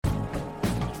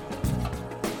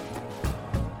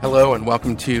Hello and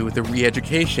welcome to The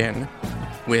Re-Education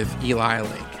with Eli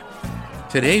Lake.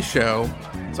 Today's show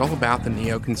is all about the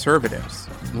Neoconservatives.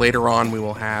 Later on, we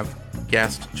will have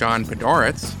guest John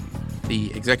Podhoretz,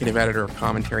 the executive editor of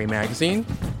Commentary magazine.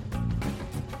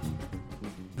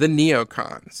 The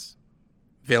Neocons.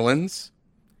 Villains,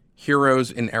 heroes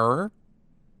in error,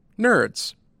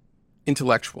 nerds,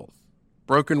 intellectuals,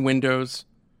 broken windows,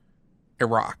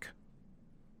 Iraq.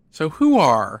 So who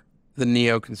are the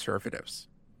Neoconservatives?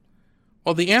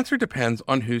 Well, the answer depends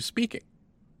on who's speaking.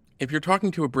 If you're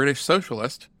talking to a British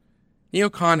socialist,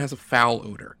 neocon has a foul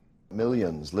odor.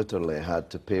 Millions literally had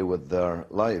to pay with their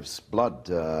lives, blood,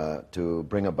 to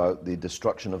bring about the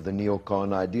destruction of the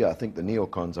neocon idea. I think the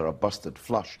neocons are a busted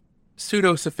flush.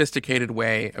 Pseudo-sophisticated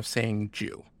way of saying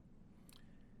Jew.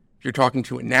 If you're talking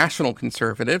to a national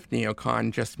conservative,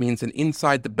 neocon just means an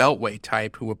inside-the-beltway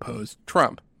type who opposed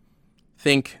Trump.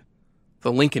 Think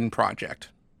the Lincoln Project.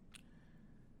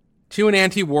 To an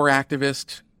anti-war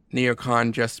activist,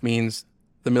 neocon just means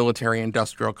the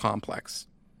military-industrial complex.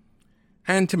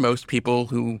 And to most people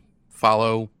who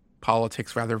follow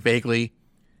politics rather vaguely,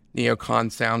 neocon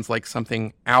sounds like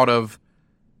something out of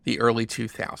the early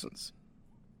 2000s.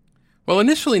 Well,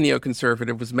 initially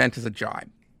neoconservative was meant as a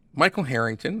jibe. Michael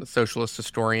Harrington, the socialist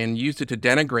historian, used it to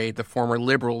denigrate the former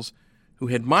liberals who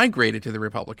had migrated to the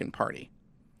Republican Party.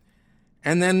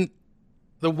 And then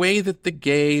the way that the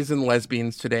gays and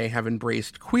lesbians today have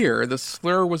embraced queer, the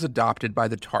slur was adopted by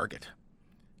the target.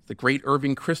 The great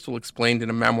Irving Kristol explained in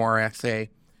a memoir essay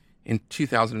in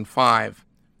 2005,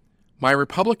 my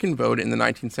Republican vote in the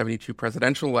 1972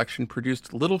 presidential election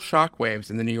produced little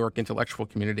shockwaves in the New York intellectual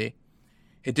community.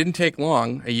 It didn't take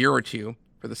long, a year or two,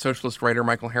 for the socialist writer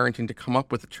Michael Harrington to come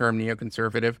up with the term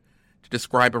neoconservative to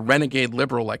describe a renegade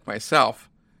liberal like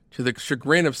myself. To the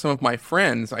chagrin of some of my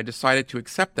friends, I decided to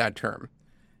accept that term.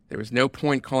 There was no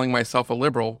point calling myself a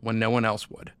liberal when no one else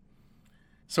would.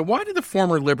 So why did the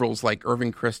former liberals like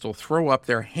Irving Kristol throw up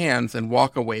their hands and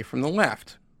walk away from the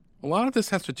left? A lot of this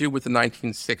has to do with the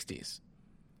 1960s.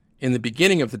 In the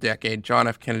beginning of the decade, John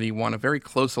F. Kennedy won a very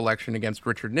close election against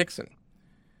Richard Nixon.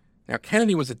 Now,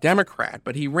 Kennedy was a Democrat,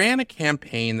 but he ran a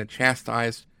campaign that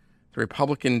chastised the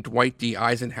Republican Dwight D.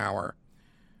 Eisenhower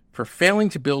for failing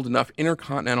to build enough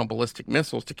intercontinental ballistic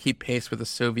missiles to keep pace with the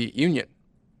Soviet Union.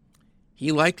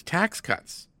 He liked tax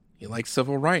cuts. He liked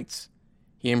civil rights.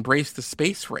 He embraced the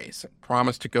space race and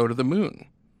promised to go to the moon.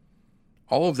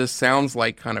 All of this sounds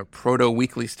like kind of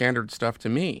proto-Weekly Standard stuff to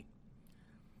me.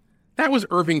 That was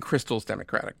Irving Kristol's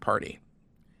Democratic Party.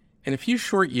 In a few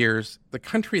short years, the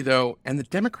country, though, and the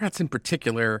Democrats in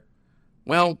particular,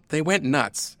 well, they went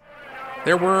nuts.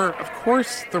 There were, of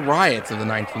course, the riots of the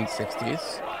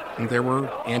 1960s, and there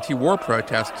were anti-war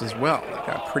protests as well. That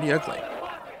got pretty ugly.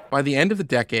 By the end of the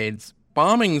decades,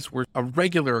 bombings were a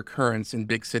regular occurrence in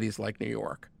big cities like New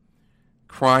York.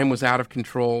 Crime was out of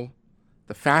control.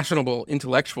 The fashionable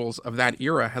intellectuals of that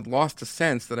era had lost a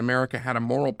sense that America had a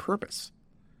moral purpose.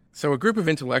 So a group of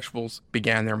intellectuals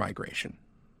began their migration.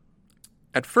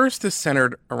 At first, this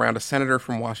centered around a senator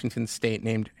from Washington state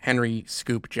named Henry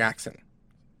Scoop Jackson.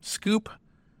 Scoop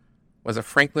was a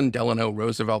Franklin Delano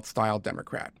Roosevelt-style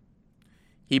Democrat.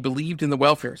 He believed in the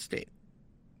welfare state.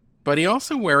 But he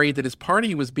also worried that his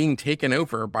party was being taken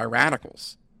over by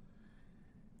radicals.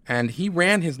 And he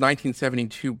ran his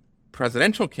 1972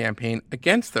 presidential campaign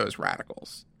against those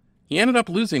radicals. He ended up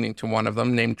losing to one of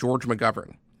them named George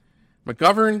McGovern.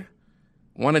 McGovern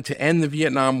wanted to end the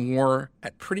Vietnam War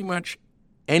at pretty much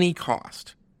any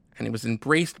cost, and he was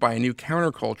embraced by a new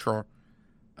counterculture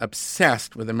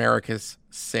obsessed with America's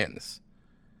sins.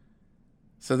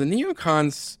 So the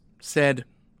neocons said,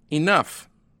 enough.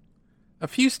 A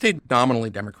few stayed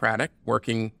nominally Democratic,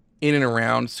 working in and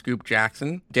around Scoop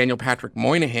Jackson. Daniel Patrick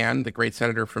Moynihan, the great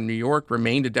senator from New York,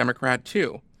 remained a Democrat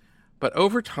too. But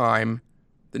over time,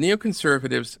 the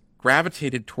neoconservatives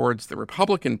gravitated towards the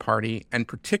Republican Party and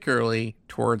particularly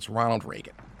towards Ronald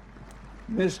Reagan.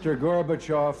 Mr.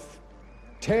 Gorbachev,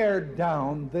 tear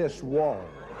down this wall.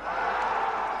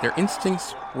 Their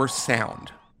instincts were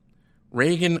sound.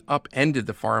 Reagan upended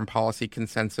the foreign policy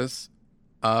consensus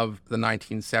of the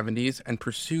 1970s and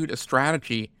pursued a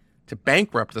strategy to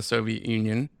bankrupt the Soviet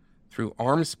Union through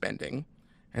arms spending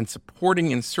and supporting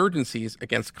insurgencies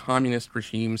against communist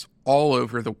regimes all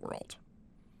over the world.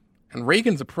 And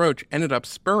Reagan's approach ended up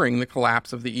spurring the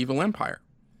collapse of the evil empire.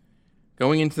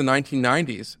 Going into the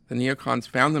 1990s, the neocons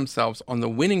found themselves on the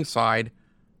winning side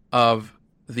of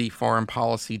the foreign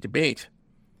policy debate.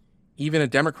 Even a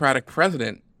Democratic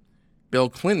president, Bill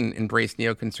Clinton, embraced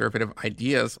neoconservative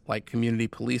ideas like community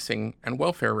policing and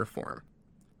welfare reform.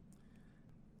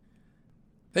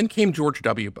 Then came George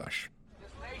W. Bush.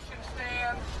 This nation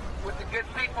stands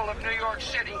people of New York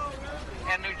City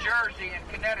and New Jersey and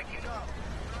Connecticut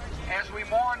as we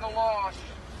mourn the loss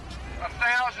of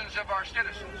thousands of our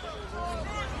citizens.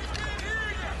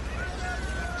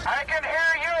 I can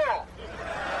hear you.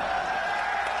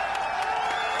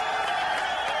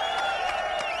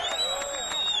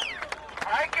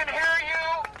 I can hear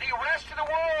you. The rest of the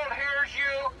world hears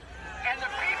you. And the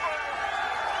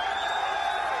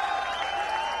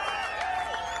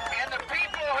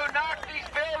people who knock these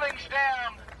buildings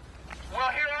down will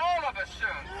hear all of us soon.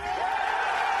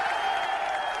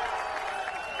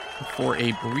 For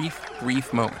a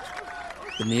brief moment,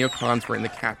 the neocons were in the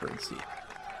catbird seat.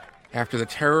 After the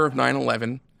terror of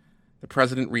 9/11, the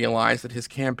president realized that his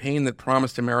campaign that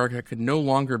promised America could no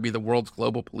longer be the world's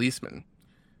global policeman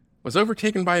was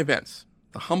overtaken by events.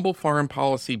 The humble foreign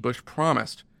policy Bush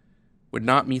promised would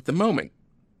not meet the moment.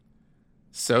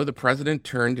 So the president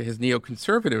turned to his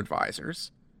neoconservative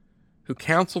advisors, who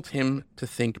counseled him to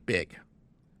think big,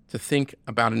 to think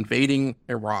about invading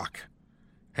Iraq,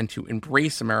 and to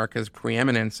embrace America's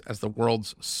preeminence as the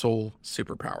world's sole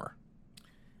superpower.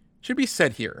 It should be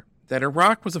said here that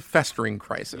Iraq was a festering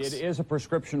crisis. It is a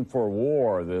prescription for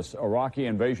war, this Iraqi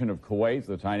invasion of Kuwait,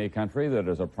 the tiny country that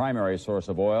is a primary source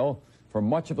of oil for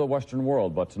much of the Western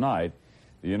world. But tonight,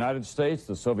 the United States,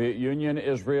 the Soviet Union,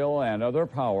 Israel, and other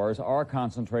powers are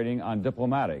concentrating on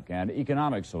diplomatic and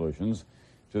economic solutions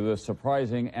to this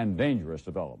surprising and dangerous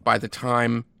development. By the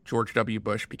time George W.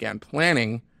 Bush began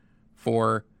planning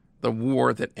for the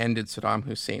war that ended Saddam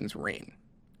Hussein's reign.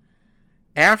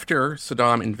 After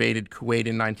Saddam invaded Kuwait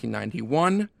in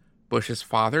 1991, Bush's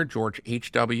father, George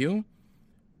H.W.,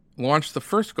 launched the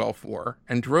first Gulf War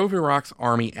and drove Iraq's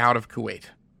army out of Kuwait.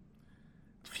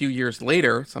 A few years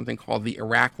later, something called the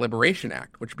Iraq Liberation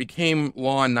Act, which became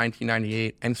law in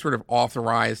 1998 and sort of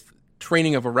authorized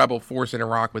training of a rebel force in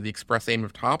Iraq with the express aim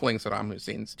of toppling Saddam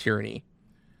Hussein's tyranny.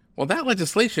 Well, that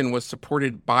legislation was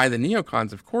supported by the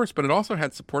neocons, of course, but it also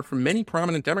had support from many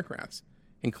prominent Democrats,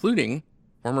 including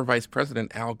former Vice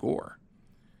President Al Gore.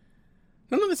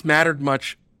 None of this mattered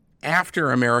much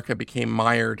after America became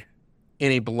mired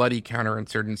in a bloody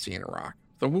counterinsurgency in Iraq.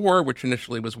 The war, which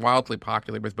initially was wildly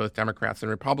popular with both Democrats and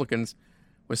Republicans,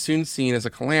 was soon seen as a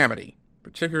calamity,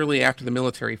 particularly after the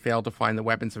military failed to find the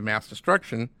weapons of mass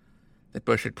destruction that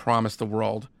Bush had promised the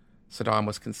world Saddam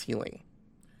was concealing.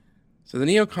 So the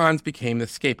neocons became the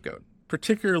scapegoat,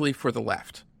 particularly for the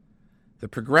left. The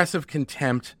progressive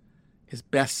contempt is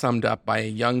best summed up by a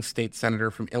young state senator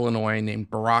from Illinois named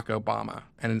Barack Obama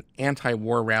and an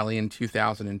anti-war rally in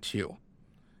 2002.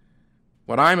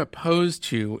 What I'm opposed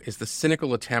to is the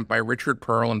cynical attempt by Richard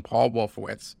Pearl and Paul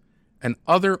Wolfowitz and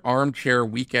other armchair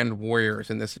weekend warriors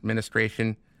in this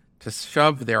administration to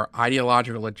shove their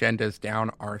ideological agendas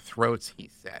down our throats, he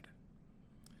said.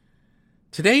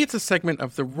 Today, it's a segment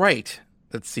of the right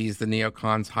that sees the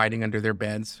neocons hiding under their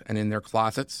beds and in their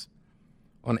closets.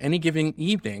 On any given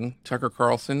evening, Tucker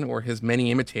Carlson or his many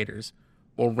imitators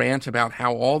will rant about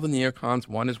how all the neocons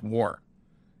want is war,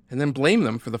 and then blame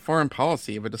them for the foreign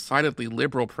policy of a decidedly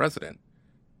liberal president,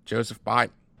 Joseph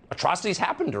Biden. Atrocities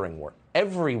happen during war.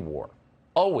 Every war.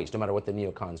 Always, no matter what the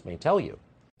neocons may tell you.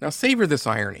 Now savor this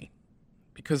irony,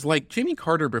 because like Jimmy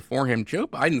Carter before him, Joe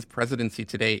Biden's presidency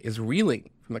today is reeling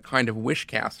from the kind of wish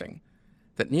casting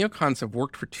that neocons have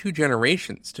worked for 2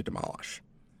 generations to demolish.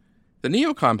 The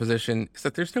neocon position is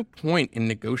that there's no point in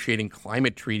negotiating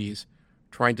climate treaties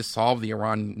trying to solve the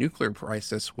Iran nuclear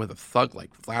crisis with a thug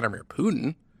like Vladimir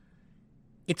Putin.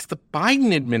 It's the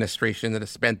Biden administration that has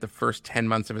spent the first 10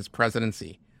 months of his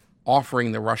presidency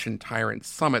offering the Russian tyrant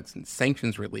summits and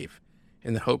sanctions relief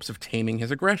in the hopes of taming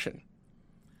his aggression.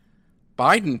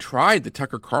 Biden tried the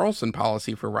Tucker Carlson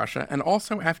policy for Russia and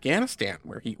also Afghanistan,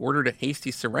 where he ordered a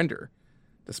hasty surrender,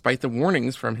 despite the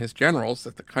warnings from his generals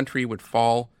that the country would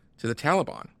fall to the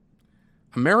Taliban.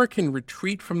 American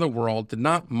retreat from the world did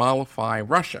not mollify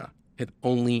Russia, it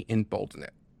only emboldened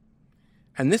it.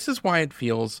 And this is why it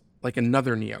feels like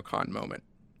another neocon moment,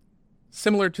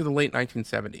 similar to the late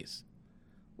 1970s.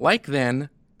 Like then,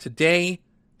 today,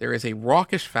 there is a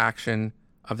raucous faction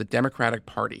of the Democratic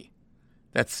Party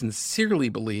that sincerely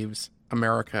believes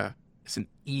America is an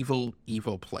evil,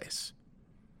 evil place.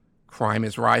 Crime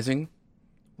is rising,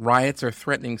 riots are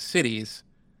threatening cities,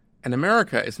 and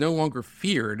America is no longer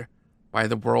feared by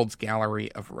the world's gallery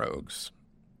of rogues.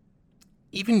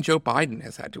 Even Joe Biden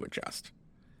has had to adjust.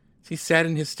 As he said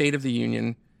in his State of the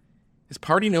Union, his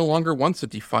party no longer wants to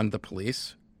defund the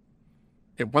police.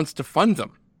 It wants to fund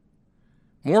them.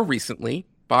 More recently,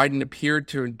 Biden appeared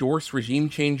to endorse regime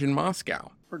change in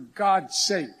Moscow. For God's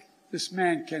sake, this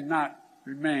man cannot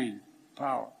remain in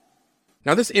power.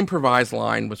 Now, this improvised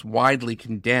line was widely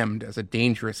condemned as a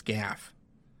dangerous gaffe.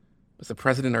 Was the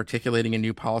president articulating a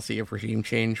new policy of regime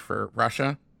change for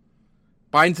Russia?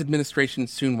 Biden's administration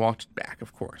soon walked it back,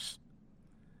 of course.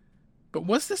 But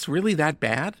was this really that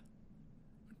bad?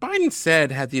 What Biden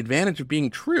said had the advantage of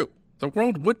being true. The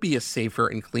world would be a safer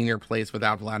and cleaner place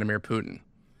without Vladimir Putin.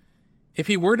 If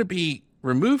he were to be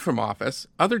removed from office,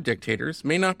 other dictators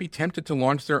may not be tempted to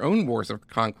launch their own wars of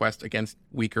conquest against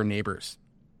weaker neighbors.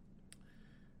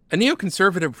 A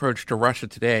neoconservative approach to Russia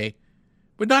today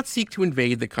would not seek to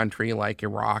invade the country like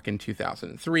Iraq in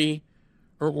 2003,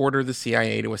 or order the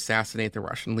CIA to assassinate the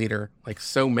Russian leader like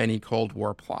so many Cold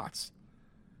War plots.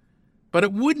 But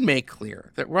it would make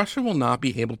clear that Russia will not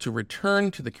be able to return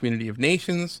to the community of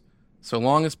nations so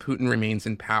long as Putin remains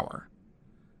in power.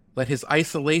 Let his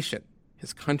isolation,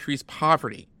 his country's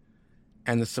poverty,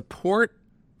 and the support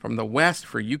from the West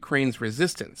for Ukraine's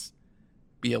resistance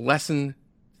be a lesson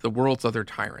to the world's other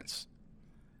tyrants.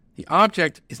 The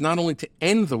object is not only to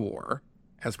end the war,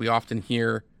 as we often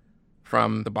hear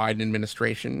from the Biden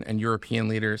administration and European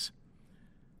leaders,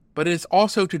 but it is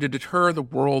also to deter the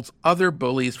world's other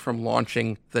bullies from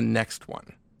launching the next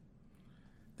one.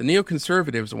 The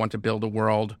neoconservatives want to build a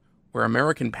world where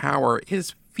American power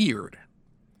is feared.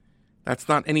 That's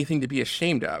not anything to be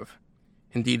ashamed of.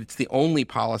 Indeed, it's the only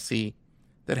policy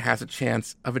that has a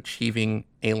chance of achieving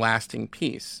a lasting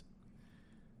peace.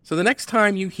 So the next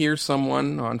time you hear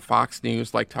someone on Fox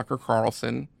News like Tucker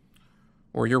Carlson,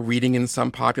 or you're reading in some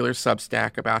popular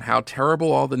Substack about how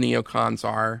terrible all the neocons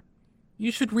are,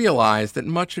 you should realize that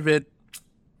much of it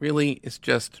really is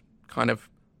just kind of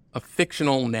a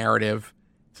fictional narrative.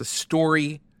 It's a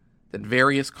story that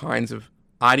various kinds of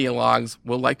ideologues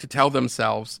will like to tell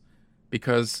themselves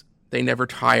because they never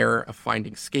tire of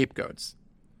finding scapegoats.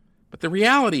 But the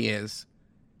reality is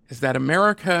that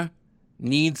America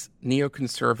needs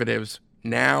neoconservatives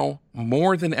now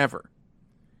more than ever.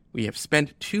 We have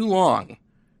spent too long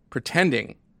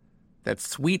pretending that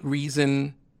sweet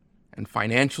reason and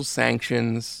financial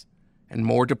sanctions and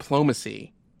more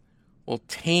diplomacy will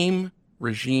tame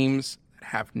regimes that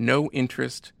have no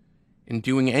interest in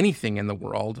doing anything in the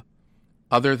world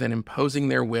other than imposing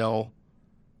their will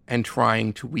and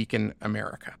trying to weaken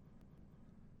America.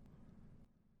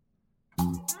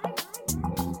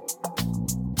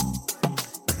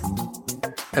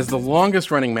 As the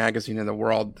longest-running magazine in the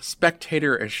world, The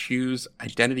Spectator eschews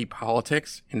identity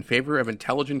politics in favor of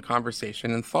intelligent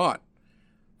conversation and thought.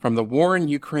 From the war in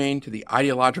Ukraine to the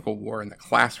ideological war in the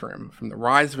classroom, from the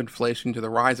rise of inflation to the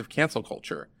rise of cancel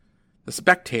culture, The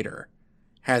Spectator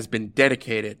has been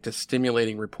dedicated to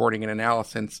stimulating reporting and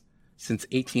analysis since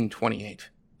 1828.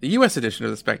 The U.S. edition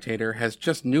of The Spectator has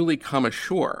just newly come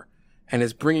ashore and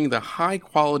is bringing the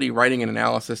high-quality writing and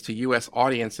analysis to U.S.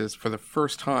 audiences for the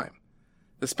first time.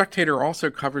 The Spectator also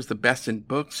covers the best in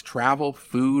books, travel,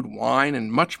 food, wine,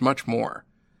 and much, much more.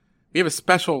 We have a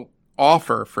special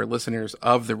offer for listeners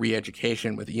of The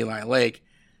Re-Education with Eli Lake.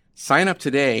 Sign up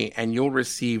today and you'll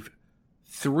receive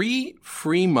 3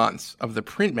 free months of the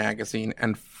print magazine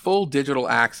and full digital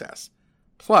access.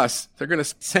 Plus, they're going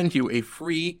to send you a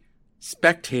free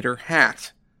Spectator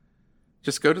hat.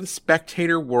 Just go to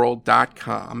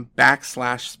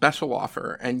thespectatorworld.com/special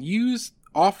offer and use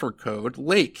offer code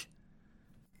LAKE.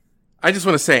 I just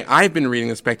want to say, I've been reading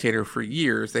The Spectator for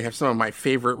years. They have some of my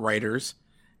favorite writers,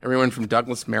 everyone from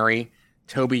Douglas Murray,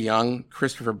 Toby Young,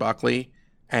 Christopher Buckley,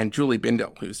 and Julie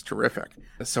Bindel, who's terrific.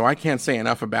 So I can't say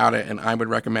enough about it, and I would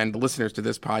recommend listeners to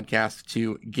this podcast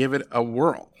to give it a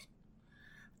whirl.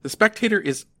 The Spectator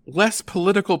is less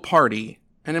political party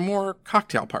and a more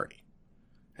cocktail party.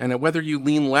 And whether you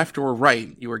lean left or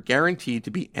right, you are guaranteed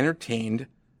to be entertained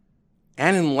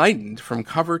and enlightened from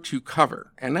cover to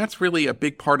cover. And that's really a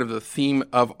big part of the theme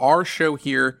of our show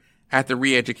here at The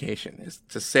Re-Education, is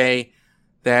to say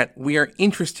that we are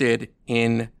interested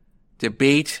in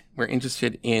debate, we're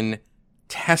interested in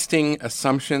testing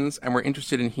assumptions, and we're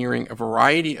interested in hearing a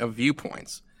variety of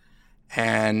viewpoints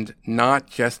and not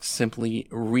just simply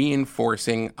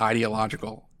reinforcing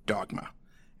ideological dogma.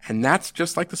 And that's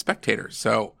just like The Spectator.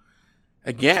 So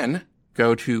again,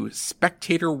 go to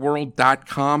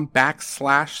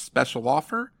spectatorworld.com/special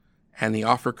offer and the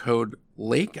offer code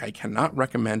LAKE. I cannot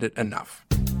recommend it enough.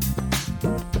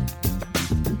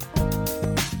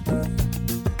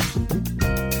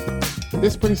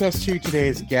 This brings us to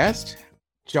today's guest.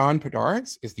 John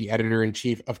Podhoretz is the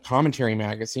editor-in-chief of Commentary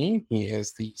Magazine. He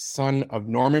is the son of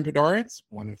Norman Podhoretz,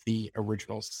 one of the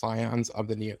original scions of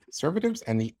the Neoconservatives,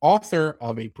 and the author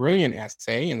of a brilliant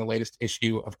essay in the latest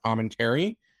issue of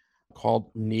Commentary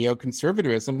called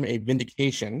Neoconservatism, a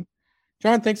Vindication.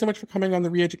 John, thanks so much for coming on The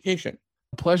Re-Education.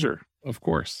 A pleasure, of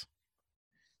course.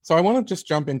 So I want to just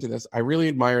jump into this. I really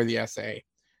admire the essay.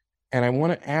 And I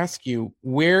want to ask you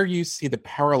where you see the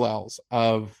parallels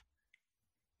of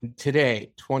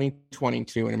today,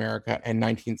 2022 in America, and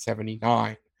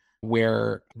 1979,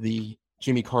 where the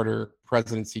Jimmy Carter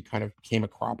presidency kind of became a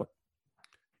cropper.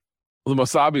 Well, the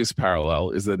most obvious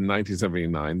parallel is that in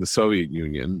 1979, the Soviet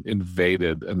Union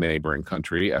invaded a neighboring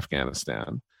country,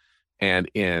 Afghanistan. And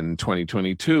in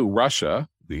 2022, Russia,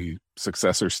 the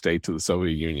successor state to the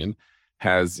Soviet Union,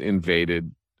 has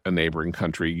invaded a neighboring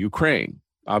country, Ukraine.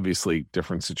 Obviously,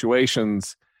 different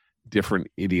situations, different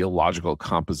ideological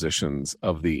compositions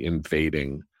of the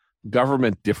invading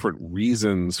government, different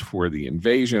reasons for the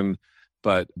invasion.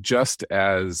 But just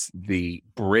as the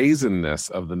brazenness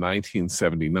of the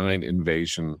 1979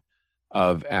 invasion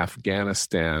of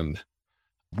Afghanistan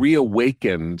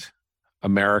reawakened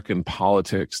American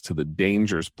politics to the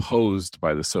dangers posed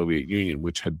by the Soviet Union,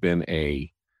 which had been an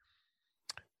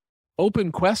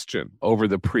open question over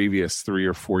the previous 3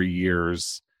 or 4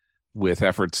 years, with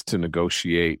efforts to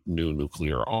negotiate new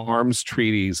nuclear arms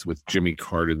treaties, with Jimmy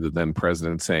Carter, the then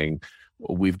president, saying,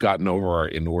 we've gotten over our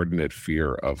inordinate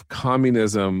fear of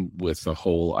communism, with the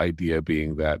whole idea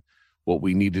being that what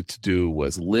we needed to do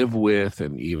was live with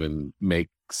and even make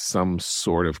some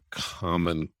sort of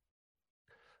common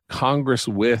Congress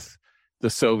with the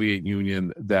Soviet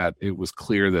Union, that it was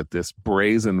clear that this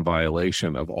brazen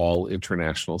violation of all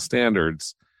international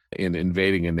standards in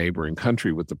invading a neighboring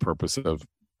country with the purpose of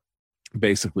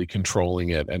basically controlling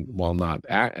it, and while not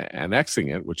annexing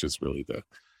it, which is really the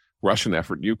Russian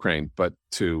effort in Ukraine, but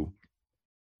to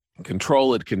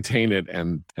control it, contain it,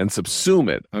 and subsume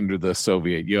it under the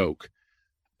Soviet yoke,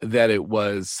 that it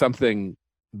was something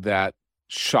that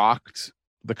shocked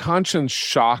the conscience,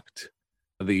 shocked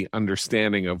the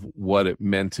understanding of what it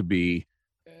meant to be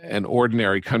an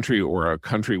ordinary country or a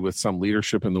country with some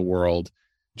leadership in the world.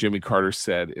 Jimmy Carter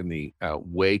said in the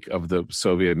wake of the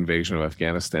Soviet invasion of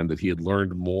Afghanistan that he had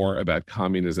learned more about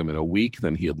communism in a week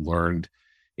than he had learned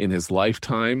in his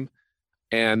lifetime.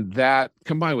 And that,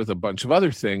 combined with a bunch of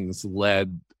other things,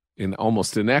 led in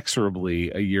almost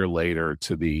inexorably a year later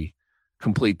to the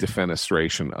complete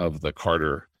defenestration of the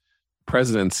Carter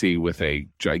presidency, with a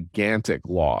gigantic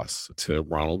loss to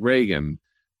Ronald Reagan,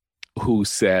 who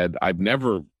said, I've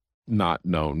never not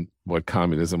known what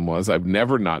communism was. I've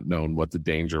never not known what the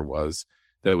danger was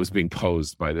that was being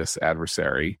posed by this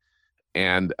adversary.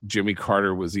 And Jimmy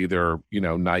Carter was either,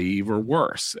 naive or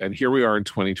worse. And here we are in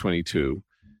 2022.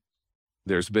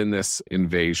 There's been this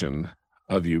invasion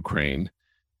of Ukraine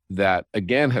that,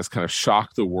 again, has kind of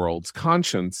shocked the world's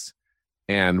conscience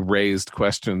and raised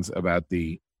questions about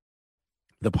the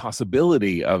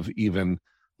possibility of even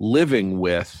living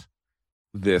with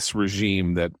this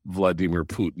regime that Vladimir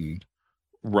Putin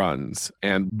runs.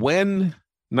 And when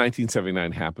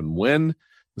 1979 happened, when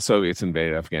the Soviets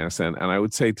invaded Afghanistan, and I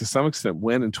would say to some extent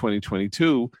when in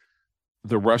 2022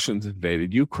 the Russians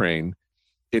invaded Ukraine,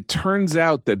 it turns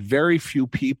out that very few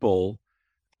people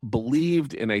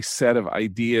believed in a set of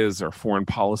ideas or foreign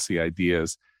policy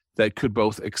ideas that could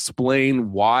both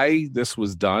explain why this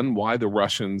was done, why the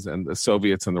Russians and the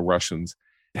Soviets and the Russians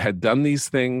had done these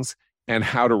things, and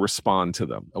how to respond to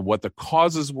them, what the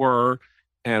causes were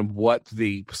and what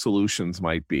the solutions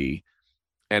might be.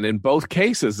 And in both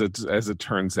cases, as it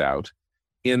turns out,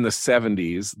 in the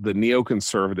 70s, the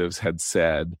neoconservatives had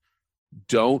said,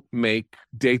 don't make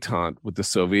détente with the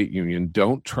Soviet Union.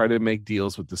 Don't try to make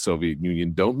deals with the Soviet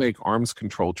Union. Don't make arms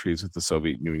control treaties with the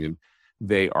Soviet Union.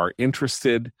 They are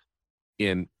interested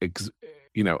in,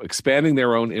 expanding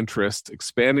their own interests,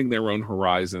 expanding their own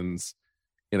horizons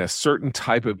in a certain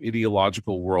type of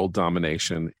ideological world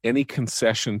domination. Any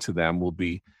concession to them will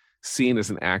be seen as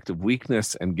an act of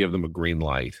weakness and give them a green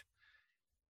light.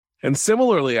 And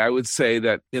similarly, I would say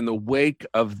that in the wake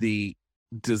of the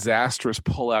disastrous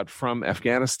pullout from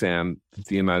Afghanistan that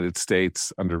the United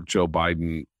States under Joe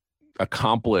Biden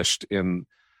accomplished in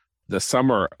the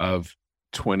summer of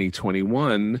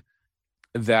 2021,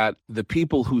 that the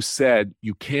people who said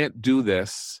you can't do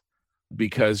this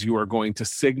because you are going to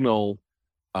signal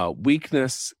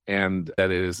weakness, and that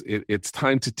it's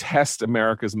time to test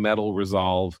America's mettle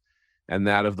resolve and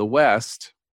that of the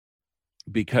West,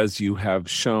 because you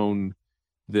have shown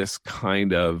this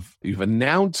kind of, you've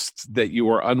announced that you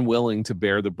are unwilling to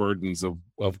bear the burdens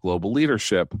of global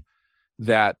leadership,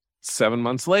 that 7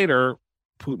 months later,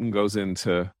 Putin goes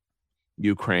into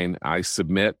Ukraine. I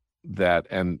submit that,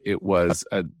 and it was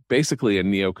basically a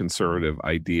neoconservative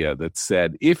idea that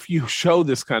said, if you show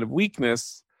this kind of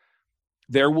weakness,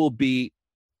 there will be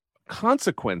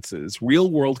consequences, real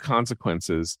world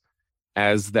consequences,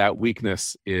 as that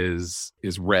weakness is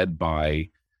read by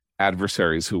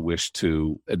adversaries who wish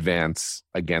to advance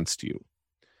against you.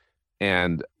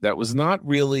 And that was not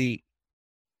really,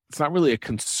 it's not really a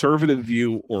conservative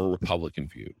view or a Republican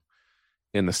view.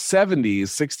 In the 70s,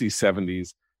 60s,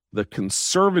 70s, the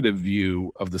conservative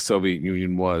view of the Soviet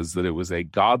Union was that it was a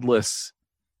godless,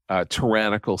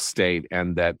 tyrannical state,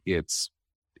 and that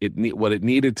what it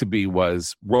needed to be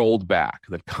was rolled back,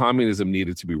 that communism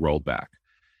needed to be rolled back.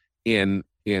 In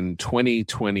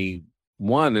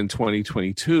 2021 and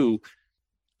 2022,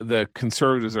 the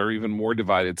conservatives are even more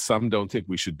divided. Some don't think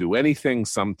we should do anything.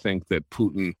 Some think that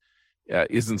Putin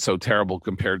isn't so terrible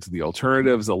compared to the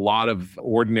alternatives. A lot of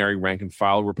ordinary rank and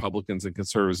file Republicans and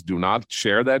conservatives do not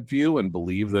share that view and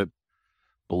believe that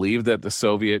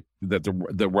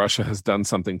the Russia has done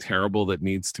something terrible that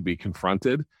needs to be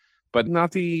confronted, but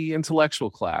not the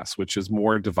intellectual class, which is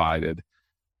more divided.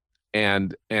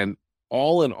 And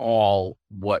all in all,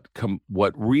 what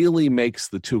really makes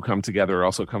the two come together,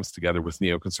 also comes together with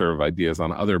neoconservative ideas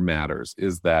on other matters,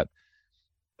 is that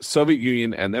Soviet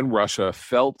Union and then Russia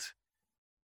felt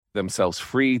themselves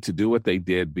free to do what they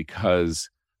did because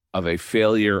of a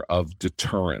failure of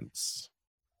deterrence.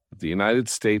 The United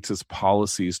States'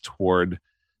 policies toward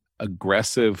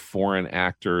aggressive foreign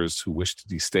actors who wish to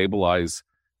destabilize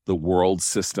the world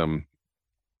system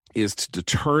is to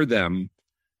deter them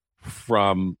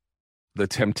from the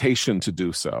temptation to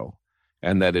do so.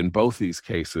 And that in both these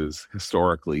cases,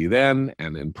 historically then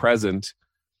and in present,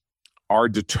 our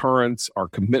deterrence, our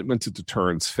commitment to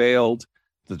deterrence failed.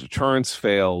 The deterrence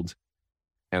failed,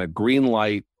 and a green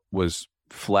light was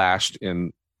flashed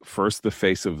in first the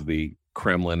face of the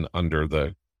Kremlin under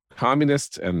the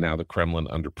communists and now the Kremlin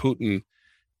under Putin,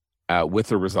 with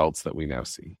the results that we now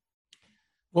see.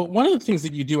 Well, one of the things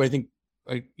that you do, I think,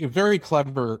 very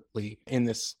cleverly in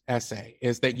this essay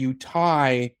is that you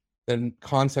tie the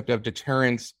concept of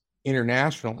deterrence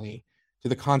internationally to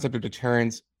the concept of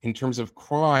deterrence in terms of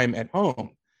crime at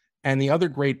home. And the other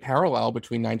great parallel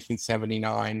between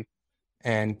 1979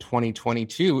 and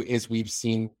 2022 is we've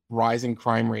seen rising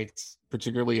crime rates,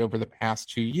 particularly over the past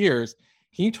 2 years.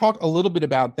 Can you talk a little bit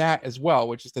about that as well,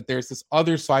 which is that there's this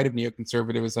other side of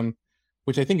neoconservatism,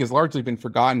 which I think has largely been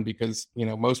forgotten because,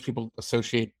 most people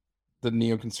associate the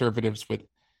neoconservatives with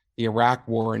the Iraq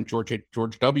War and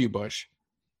George W. Bush.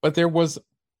 But there was,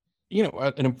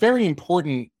 a very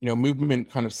important, movement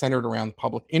kind of centered around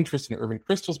public interest in Irving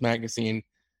Kristol's magazine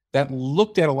that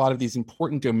looked at a lot of these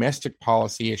important domestic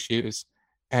policy issues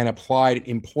and applied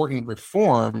important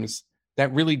reforms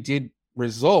that really did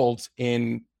result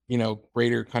in,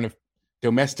 greater kind of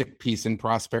domestic peace and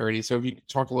prosperity. So if you could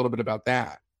talk a little bit about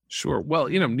that. Sure. Well,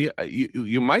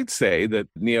 you might say that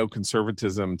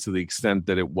neoconservatism, to the extent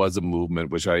that it was a movement,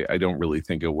 which I don't really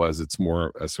think it was, it's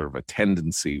more a sort of a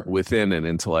tendency within an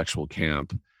intellectual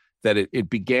camp, that it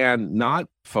began not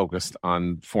focused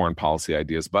on foreign policy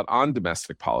ideas, but on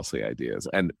domestic policy ideas.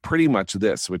 And pretty much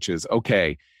this, which is,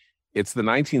 okay, it's the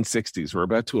 1960s. We're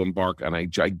about to embark on a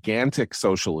gigantic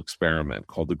social experiment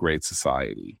called the Great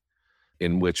Society,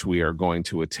 in which we are going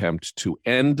to attempt to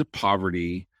end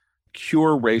poverty,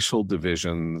 cure racial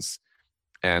divisions,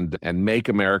 and make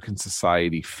American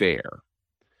society fair.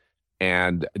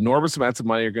 And enormous amounts of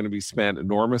money are going to be spent,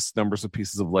 enormous numbers of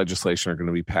pieces of legislation are going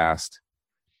to be passed.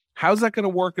 How's that going to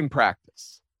work in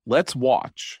practice? Let's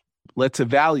watch. Let's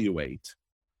evaluate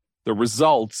the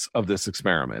results of this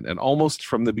experiment. And almost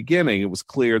from the beginning, it was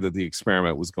clear that the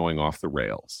experiment was going off the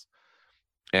rails.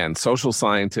 And social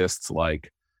scientists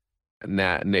like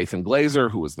Nathan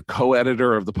Glazer, who was the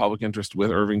co-editor of The Public Interest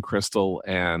with Irving Kristol,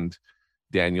 and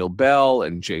Daniel Bell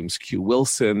and James Q.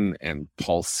 Wilson and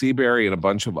Paul Seabury and a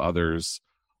bunch of others,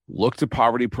 looked at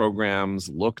poverty programs,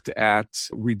 looked at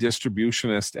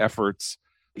redistributionist efforts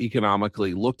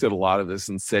economically, looked at a lot of this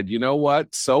and said, you know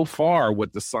what, so far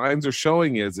what the signs are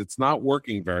showing is it's not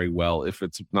working very well, if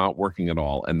it's not working at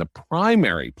all. And the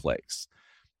primary place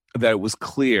that it was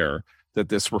clear that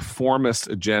this reformist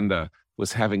agenda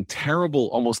was having terrible,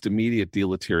 almost immediate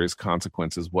deleterious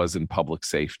consequences was in public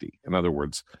safety. In other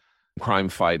words, crime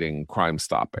fighting, crime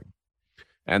stopping.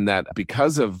 And that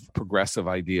because of progressive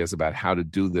ideas about how to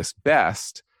do this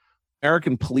best,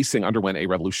 American policing underwent a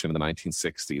revolution in the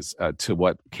 1960s to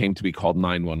what came to be called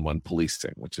 911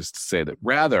 policing, which is to say that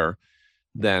rather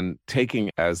than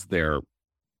taking as their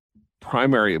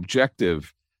primary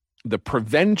objective the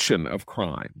prevention of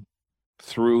crime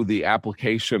through the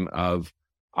application of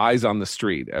eyes on the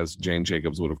street, as Jane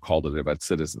Jacobs would have called it about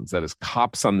citizens, that is,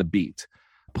 cops on the beat,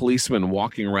 policemen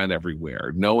walking around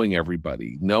everywhere, knowing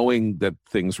everybody, knowing that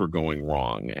things were going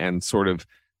wrong, and sort of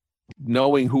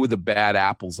knowing who the bad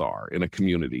apples are in a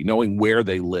community, knowing where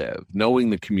they live, knowing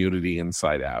the community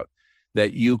inside out,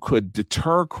 that you could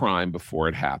deter crime before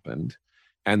it happened.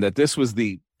 and that this was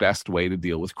the best way to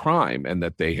deal with crime, and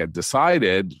that they had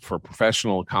decided, for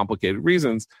professional, complicated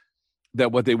reasons,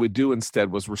 that what they would do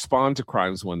instead was respond to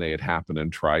crimes when they had happened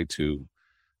and try to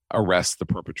arrest the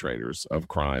perpetrators of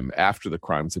crime after the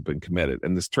crimes had been committed.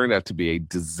 And this turned out to be a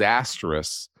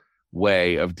disastrous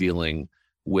way of dealing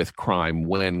with crime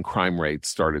when crime rates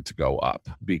started to go up,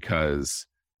 because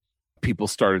people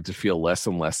started to feel less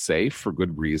and less safe for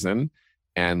good reason.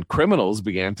 And criminals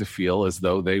began to feel as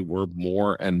though they were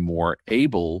more and more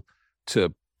able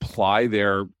to ply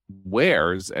their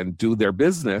wares and do their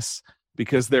business,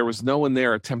 because there was no one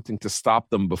there attempting to stop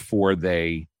them before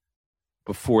they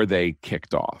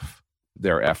kicked off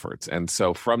their efforts. And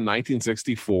so from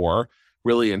 1964,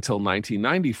 really until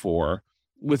 1994,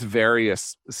 with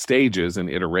various stages and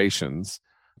iterations,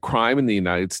 crime in the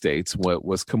United States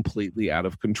was completely out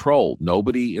of control.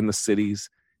 Nobody in the cities,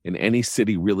 in any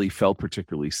city, really felt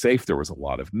particularly safe. There was a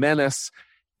lot of menace.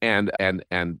 And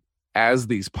as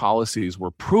these policies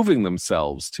were proving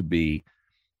themselves to be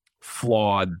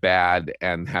flawed, bad,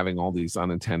 and having all these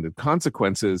unintended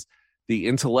consequences, the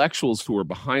intellectuals who were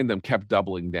behind them kept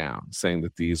doubling down, saying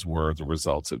that these were the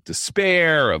results of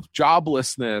despair, of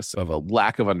joblessness, of a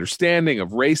lack of understanding, of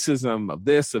racism, of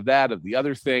this, of that, of the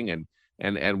other thing.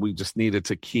 And we just needed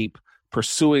to keep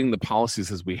pursuing the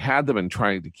policies as we had them, and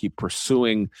trying to keep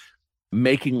pursuing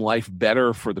making life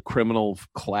better for the criminal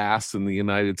class in the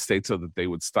United States so that they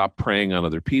would stop preying on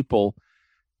other people.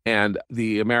 And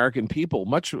the American people,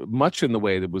 much in the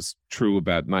way that was true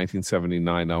about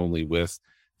 1979, not only with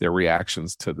their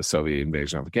reactions to the Soviet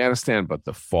invasion of Afghanistan, but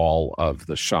the fall of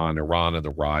the Shah in Iran and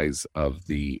the rise of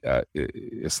the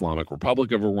Islamic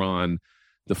Republic of Iran,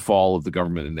 the fall of the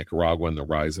government in Nicaragua, and the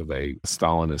rise of a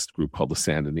Stalinist group called the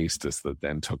Sandinistas that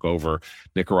then took over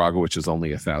Nicaragua, which is only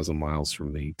 1,000 miles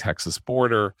from the Texas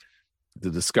border,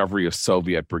 the discovery of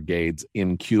Soviet brigades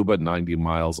in Cuba, 90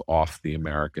 miles off the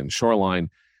American shoreline,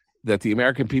 that the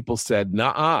American people said,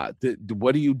 nah,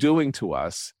 what are you doing to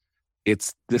us?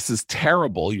 This is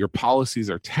terrible. Your policies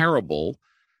are terrible.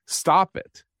 Stop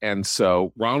it. And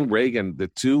so Ronald Reagan, the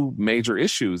two major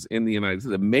issues in the United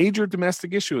States, the major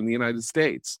domestic issue in the United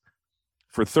States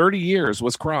for 30 years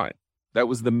was crime. That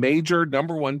was the major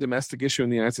number one domestic issue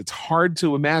in the United States. It's hard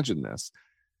to imagine this.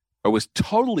 It was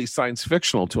totally science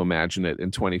fictional to imagine it in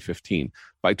 2015.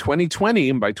 By 2020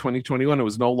 and by 2021, it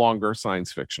was no longer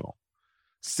science fictional.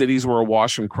 Cities were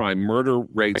awash in crime. Murder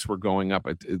rates were going up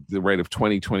at the rate of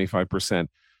 25%.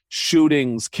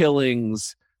 Shootings,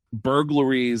 killings,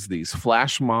 burglaries, these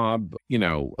flash mob,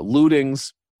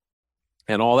 lootings,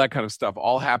 and all that kind of stuff,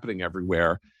 all happening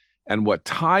everywhere. And what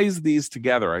ties these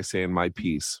together, I say in my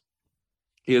piece,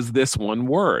 is this one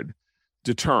word,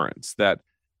 deterrence, that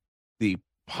the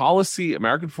policy,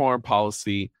 American foreign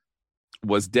policy,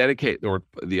 was dedicated, or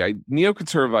the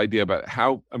neoconservative idea about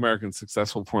how American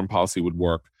successful foreign policy would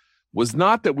work was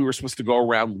not that we were supposed to go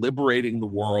around liberating the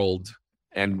world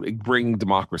and bring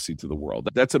democracy to the world.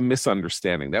 That's a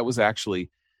misunderstanding. That was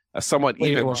actually a somewhat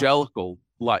evangelical,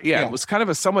 it was kind of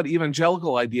a somewhat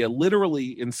evangelical idea,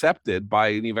 literally incepted by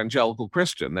an evangelical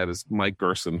Christian, that is Mike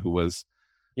Gerson, who was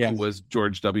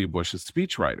George W. Bush's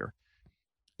speechwriter.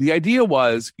 The idea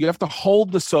was you have to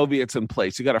hold the Soviets in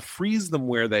place. You got to freeze them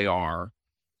where they are.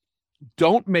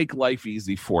 Don't make life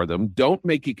easy for them. Don't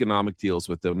make economic deals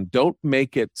with them. Don't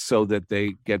make it so that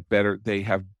they get better.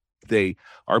 They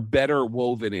are better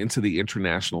woven into the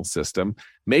international system.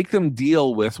 Make them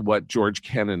deal with what George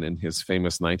Kennan in his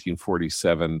famous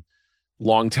 1947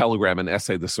 long telegram and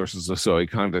essay, The Sources of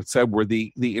Soviet Conduct, said were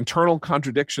the internal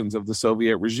contradictions of the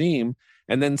Soviet regime,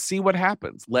 and then see what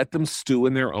happens. Let them stew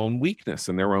in their own weakness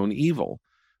and their own evil.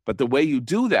 But the way you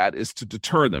do that is to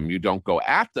deter them. You don't go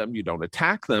at them. You don't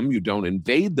attack them. You don't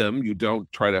invade them. You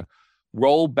don't try to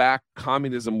roll back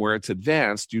communism where it's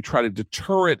advanced. You try to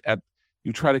deter it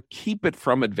you try to keep it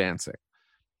from advancing.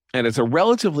 And it's a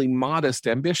relatively modest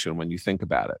ambition when you think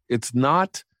about it. It's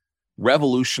not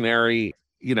revolutionary,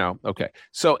 okay.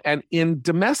 So, and in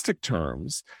domestic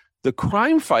terms, the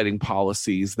crime fighting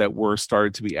policies that were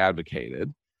started to be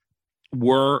advocated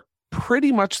were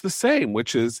pretty much the same,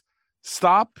 which is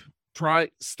stop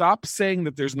saying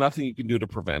that there's nothing you can do to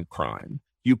prevent crime.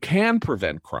 You can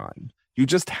prevent crime. You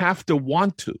just have to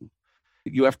want to.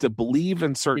 You have to believe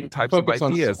in certain types of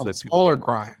ideas on smaller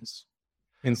crimes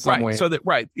in some way. So that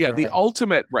the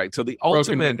ultimate So the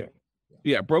ultimate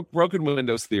broken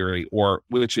windows theory, or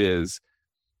which is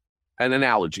an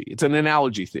analogy. It's an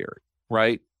analogy theory,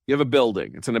 right? You have a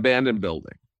building. It's an abandoned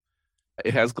building.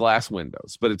 It has glass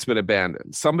windows, but it's been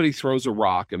abandoned. Somebody throws a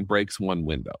rock and breaks one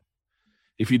window.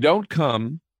 If you don't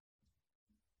come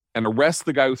and arrest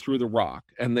the guy who threw the rock,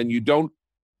 and then you don't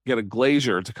get a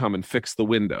glazier to come and fix the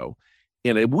window.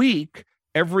 In a week,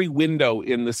 every window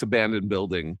in this abandoned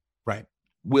building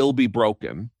will be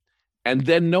broken. And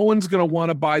then no one's going to want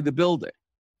to buy the building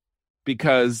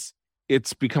because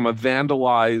it's become a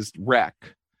vandalized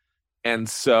wreck. And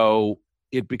so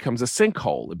it becomes a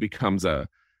sinkhole. It becomes a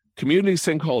community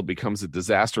sinkhole. It becomes a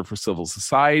disaster for civil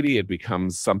society. It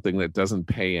becomes something that doesn't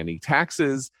pay any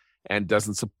taxes and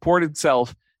doesn't support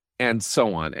itself, and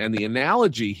so on. And the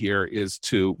analogy here is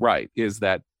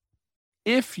that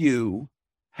if you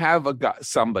have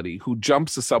somebody who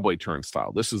jumps a subway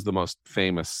turnstile, this is the most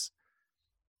famous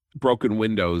broken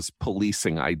windows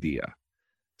policing idea.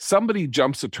 Somebody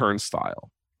jumps a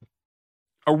turnstile,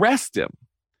 arrest him.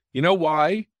 You know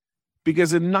why?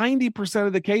 Because in 90%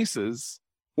 of the cases,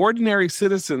 ordinary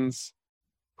citizens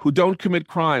who don't commit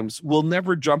crimes will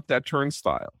never jump that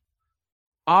turnstile.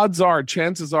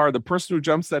 Chances are the person who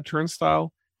jumps that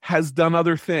turnstile has done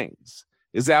other things,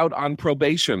 is out on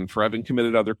probation for having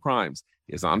committed other crimes,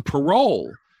 is on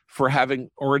parole for having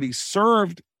already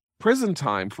served prison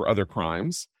time for other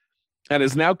crimes, and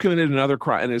has now committed another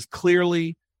crime and is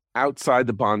clearly outside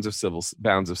the bounds of civil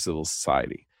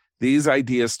society. These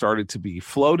ideas started to be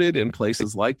floated in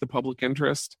places like the public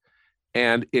interest,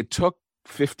 and it took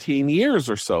 15 years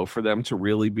or so for them to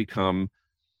really become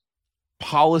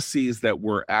policies that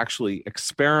were actually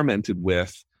experimented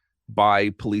with by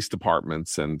police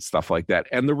departments and stuff like that.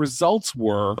 And the results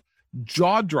were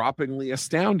jaw-droppingly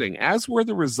astounding, as were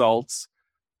the results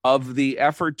of the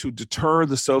effort to deter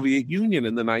the Soviet Union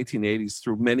in the 1980s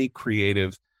through many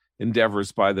creative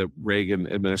endeavors by the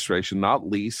Reagan administration, not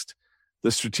least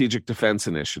the Strategic Defense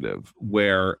Initiative,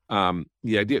 where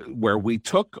where we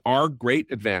took our great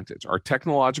advantage, our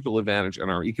technological advantage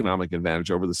and our economic advantage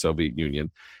over the Soviet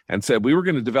Union, and said we were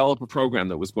going to develop a program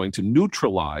that was going to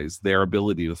neutralize their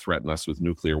ability to threaten us with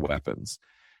nuclear weapons.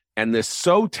 And this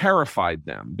so terrified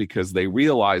them, because they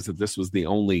realized that this was the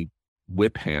only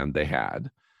whip hand they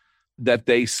had, that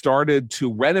they started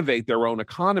to renovate their own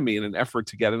economy in an effort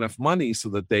to get enough money so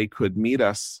that they could meet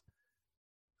us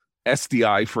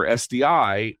SDI for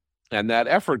SDI. And that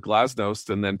effort,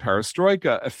 glasnost and then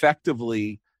perestroika,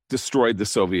 effectively destroyed the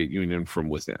Soviet Union from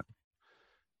within.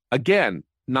 Again,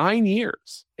 9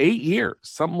 years, 8 years,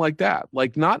 something like that.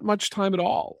 Like, not much time at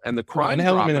all. And the crime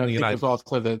element of it was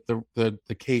also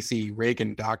the Casey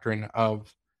Reagan doctrine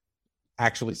of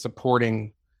actually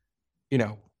supporting,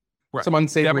 some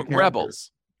unsavory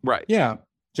rebels. Right. Yeah.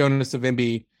 Jonas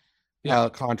Savimbi,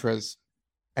 Contras,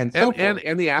 and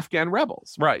the Afghan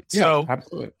rebels. Right. Yeah, so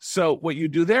absolutely. So what you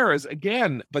do there is,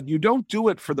 again, but you don't do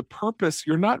it for the purpose.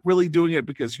 You're not really doing it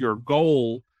because your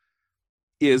goal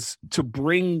is to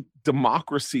bring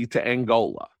democracy to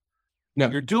Angola. No,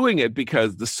 you're doing it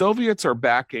because the Soviets are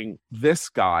backing this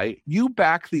guy. You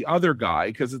back the other guy,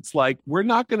 because it's like, we're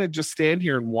not going to just stand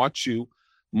here and watch you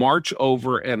march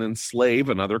over and enslave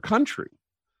another country.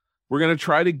 We're going to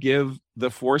try to give the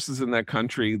forces in that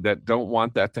country that don't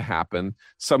want that to happen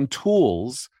some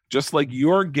tools, just like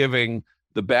you're giving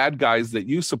the bad guys that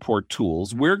you support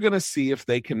tools. We're going to see if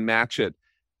they can match it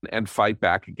and fight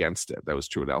back against it. That was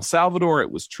true in El Salvador.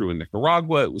 It was true in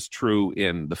Nicaragua. It was true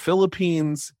in the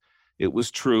Philippines. It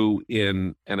was true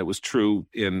in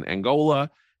Angola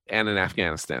and in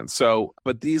Afghanistan. So,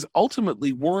 but these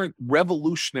ultimately weren't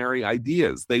revolutionary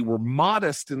ideas. They were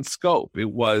modest in scope.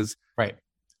 It was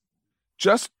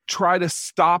just try to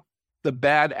stop the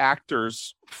bad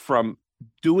actors from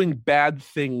doing bad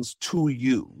things to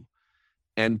you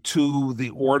and to the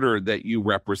order that you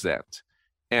represent.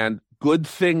 And good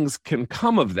things can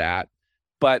come of that,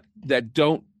 but that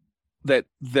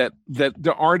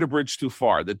aren't a bridge too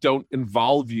far, that don't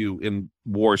involve you in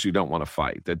wars you don't want to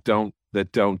fight, that don't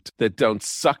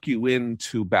suck you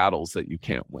into battles that you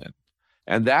can't win.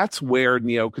 And that's where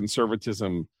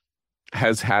neoconservatism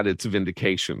has had its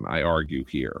vindication, I argue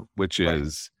here, which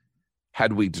is,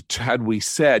 had we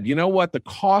said, you know what, the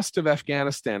cost of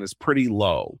Afghanistan is pretty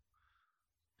low.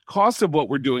 Cost of what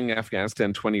we're doing in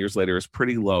Afghanistan 20 years later is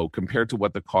pretty low compared to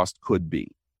what the cost could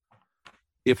be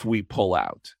if we pull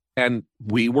out. And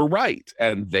we were right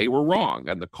and they were wrong.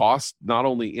 And the cost, not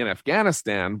only in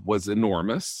Afghanistan, was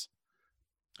enormous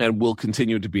and will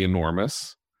continue to be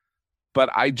enormous. But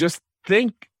I just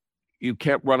think you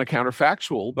can't run a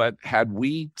counterfactual. But had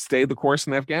we stayed the course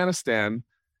in Afghanistan,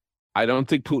 I don't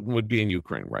think Putin would be in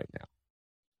Ukraine right now.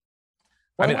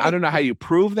 Well, I mean, I don't know how you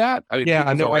prove that. I mean,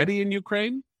 Putin's already in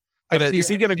Ukraine. Is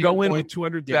he going to go in with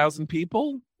 200,000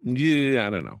 people? Yeah, I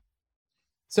don't know.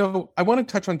 So I want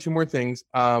to touch on two more things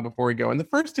before we go. And the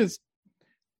first is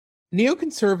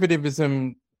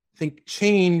neoconservatism, I think,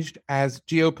 changed as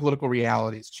geopolitical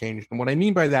realities changed. And what I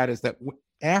mean by that is that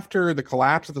after the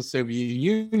collapse of the Soviet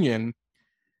Union,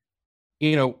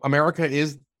 America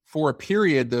is for a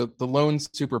period the lone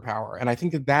superpower. And I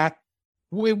think that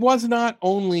it was not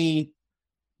only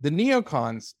the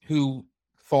neocons who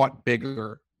thought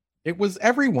bigger, it was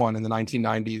everyone in the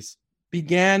 1990s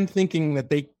began thinking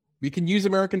that we can use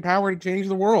American power to change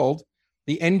the world.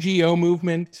 The NGO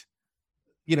movement,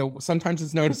 sometimes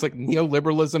it's known as like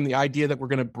neoliberalism, the idea that we're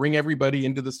going to bring everybody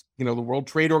into this, the World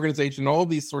Trade Organization, all of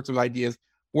these sorts of ideas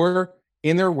were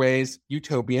in their ways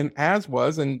utopian, as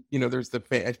was. And, there's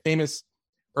the famous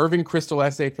Irving Kristol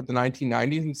essay from the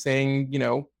 1990s and saying,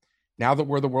 now that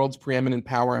we're the world's preeminent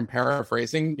power, I'm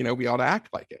paraphrasing, we ought to act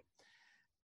like it.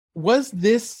 Was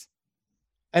this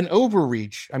an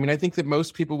overreach? I mean, I think that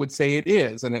most people would say it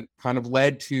is, and it kind of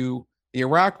led to the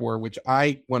Iraq War, which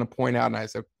I want to point out, and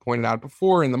as I've pointed out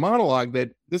before in the monologue,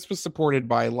 that this was supported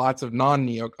by lots of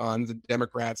non-neocons and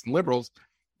Democrats and liberals.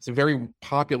 It's a very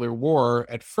popular war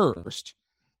at first.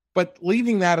 But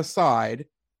leaving that aside,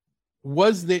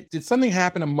 did something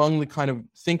happen among the kind of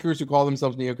thinkers who call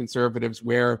themselves neoconservatives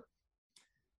where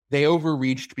they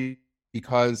overreached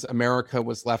because America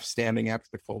was left standing after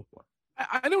the Cold War?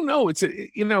 I don't know. It's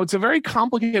a very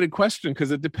complicated question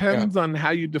because it depends on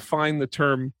how you define the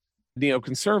term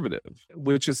neoconservative,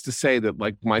 which is to say that,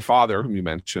 like my father, whom you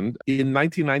mentioned, in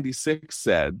 1996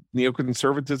 said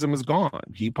neoconservatism is gone.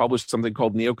 He published something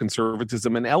called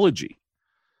Neoconservatism and Elegy.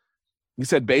 He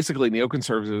said basically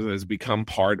neoconservatism has become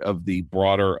part of the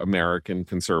broader American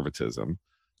conservatism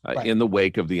in the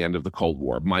wake of the end of the Cold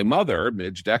War. My mother,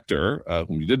 Midge Decter,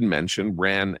 whom you didn't mention,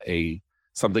 ran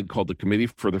something called the Committee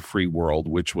for the Free World,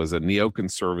 which was a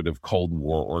neoconservative Cold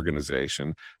War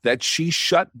organization that she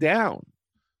shut down.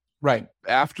 Right.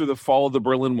 After the fall of the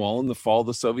Berlin Wall and the fall of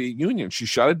the Soviet Union. She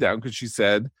shut it down because she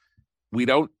said, we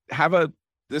don't have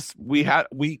we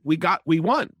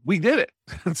won. We did it.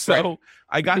 So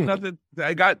I got nothing.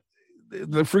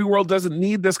 The free world doesn't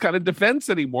need this kind of defense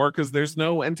anymore because there's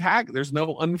no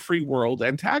unfree world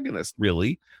antagonist,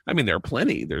 really. I mean, there's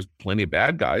plenty of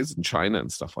bad guys in China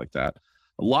and stuff like that.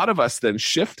 A lot of us then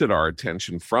shifted our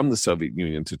attention from the Soviet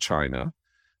Union to China.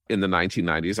 In the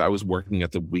 1990s, I was working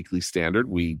at the Weekly Standard.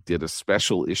 We did a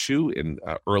special issue in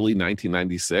early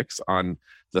 1996 on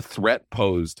the threat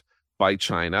posed by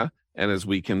China. And as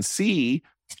we can see,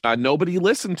 nobody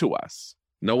listened to us.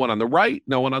 No one on the right,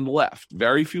 no one on the left.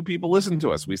 Very few people listened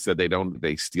to us. We said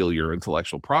they steal your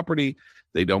intellectual property.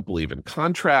 They don't believe in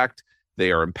contract.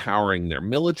 They are empowering their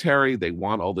military. They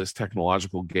want all this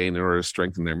technological gain in order to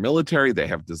strengthen their military. They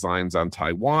have designs on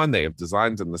Taiwan. They have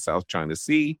designs in the South China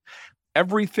Sea.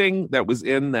 Everything that was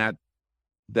in that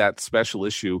special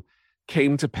issue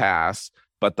came to pass,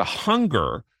 but the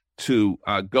hunger to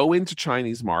go into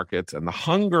Chinese markets and the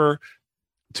hunger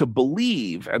to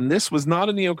believe, and this was not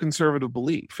a neoconservative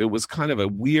belief, it was kind of a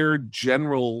weird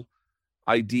general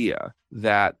idea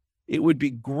that it would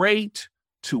be great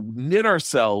to knit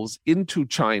ourselves into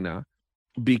China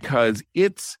because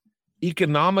its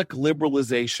economic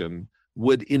liberalization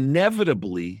would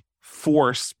inevitably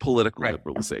force political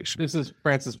liberalization. This is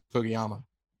Francis Fukuyama.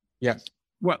 Yes.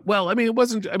 Well, I mean, it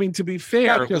wasn't, to be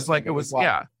fair,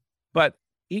 but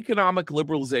economic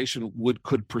liberalization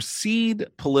could precede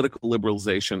political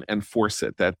liberalization and force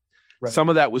it. That some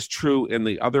of that was true in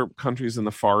the other countries in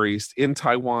the Far East, in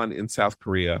Taiwan, in South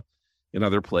Korea, in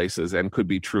other places, and could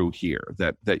be true here,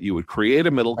 that you would create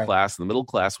a middle class, and the middle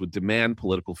class would demand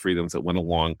political freedoms that went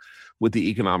along with the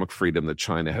economic freedom that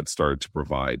China had started to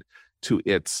provide to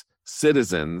its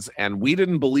citizens. And we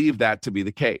didn't believe that to be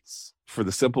the case for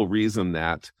the simple reason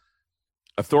that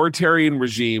authoritarian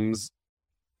regimes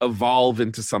evolve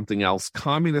into something else.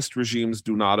 Communist regimes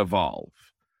do not evolve.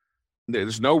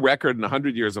 There's no record in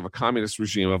 100 years of a communist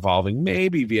regime evolving,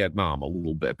 maybe Vietnam a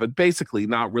little bit, but basically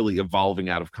not really evolving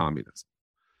out of communism.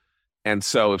 And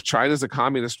so if China's a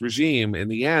communist regime, in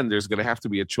the end, there's going to have to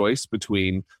be a choice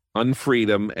between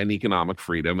unfreedom and economic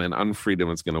freedom, and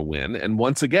unfreedom is going to win. And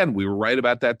once again, we were right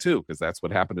about that too, because that's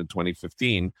what happened in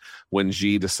 2015 when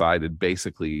Xi decided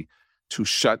basically to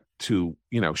shut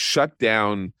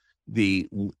down the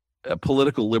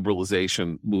political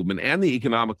liberalization movement and the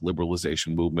economic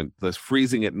liberalization movement, thus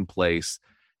freezing it in place,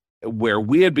 where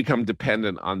we had become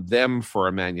dependent on them for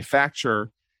a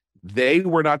manufacture. They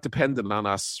were not dependent on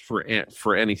us for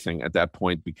anything at that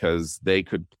point because they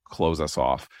could close us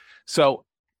off. So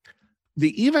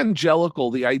the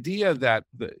idea that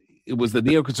it was the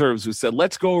neoconservatives who said,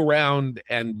 let's go around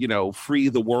and, free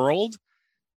the world.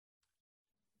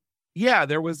 Yeah,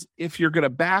 there was, if you're going to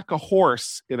back a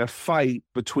horse in a fight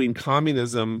between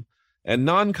communism and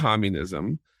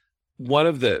non-communism, one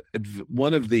of the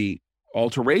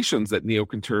alterations that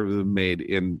neoconservatism made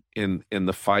in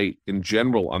the fight in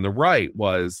general on the right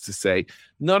was to say,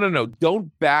 no,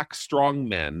 don't back strong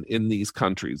men in these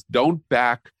countries. Don't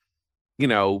back,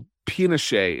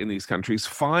 Pinochet in these countries.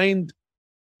 Find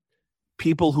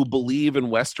people who believe in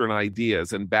Western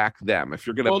ideas and back them. If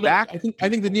you're going to back, I think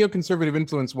the neoconservative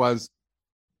influence was,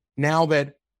 now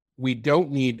that we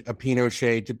don't need a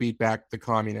Pinochet to beat back the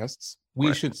communists,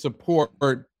 we should support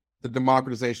the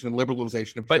democratization and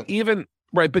liberalization of Chile. But even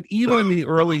in the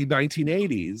early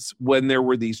 1980s, when there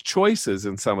were these choices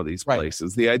in some of these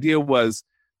places, the idea was,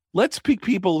 let's pick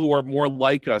people who are more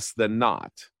like us than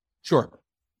not. Sure.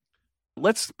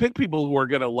 Let's pick people who are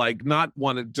going to not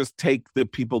want to just take the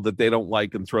people that they don't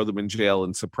like and throw them in jail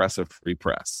and suppress a free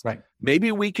press. Right.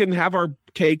 Maybe we can have our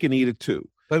cake and eat it too.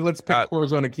 Let's pick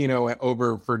Corazon Aquino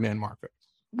over Ferdinand Marcos.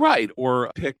 Right,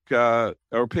 or pick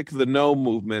the no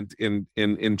movement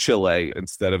in Chile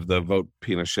instead of the vote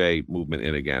Pinochet movement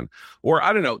in again. Or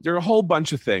I don't know. There are a whole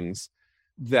bunch of things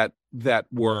that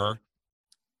were,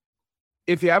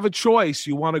 if you have a choice,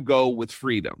 you want to go with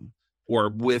freedom or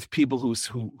with people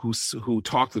who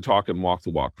talk the talk and walk the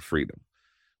walk of freedom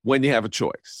when you have a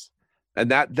choice. And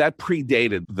that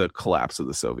predated the collapse of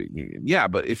the Soviet Union. Yeah,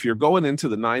 but if you're going into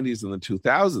the 90s and the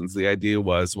 2000s, the idea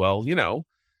was, well,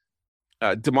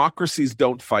 democracies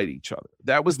don't fight each other.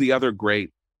 That was the other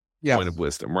great point of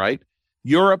wisdom, right?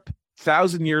 Europe,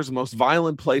 1,000 years, the most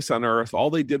violent place on earth. All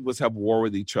they did was have war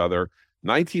with each other.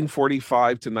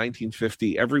 1945 to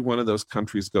 1950, every one of those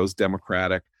countries goes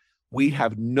democratic. We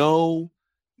have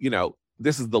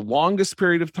this is the longest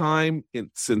period of time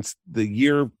since the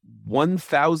year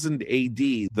 1000 AD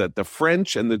that the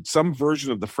French and some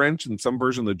version of the French and some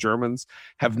version of the Germans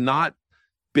have not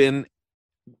been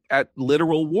at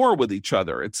literal war with each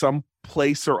other at some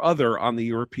place or other on the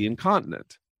European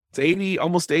continent. It's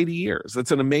almost 80 years.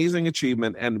 That's an amazing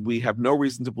achievement, and we have no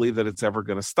reason to believe that it's ever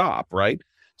going to stop, right?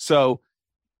 So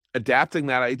adapting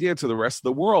that idea to the rest of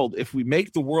the world, if we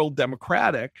make the world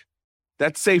democratic,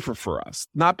 that's safer for us.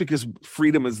 Not because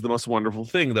freedom is the most wonderful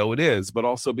thing, though it is, but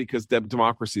also because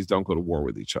democracies don't go to war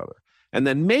with each other. And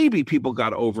then maybe people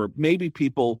got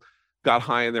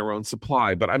high in their own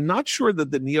supply, but I'm not sure that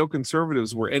the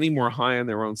neoconservatives were any more high in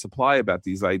their own supply about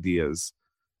these ideas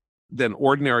than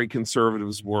ordinary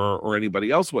conservatives were or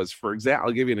anybody else was. For example,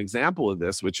 I'll give you an example of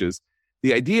this, which is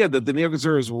the idea that the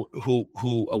neoconservatives,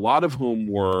 who a lot of whom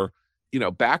were,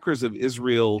 backers of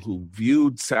Israel, who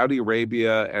viewed Saudi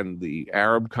Arabia and the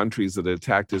Arab countries that had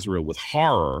attacked Israel with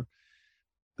horror,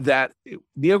 that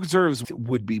neoconservatives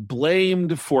would be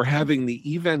blamed for having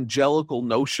the evangelical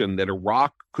notion that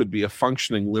Iraq could be a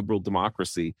functioning liberal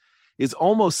democracy is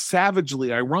almost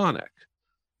savagely ironic,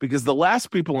 because the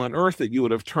last people on earth that you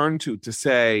would have turned to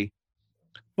say,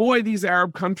 boy, these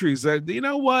Arab countries, you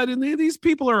know what, and these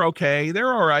people are okay,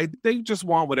 they're all right, they just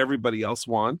want what everybody else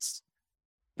wants.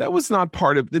 That was not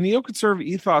part of the neoconservative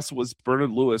ethos. Was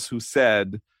Bernard Lewis, who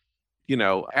said,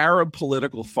 Arab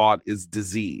political thought is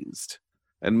diseased.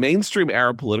 And mainstream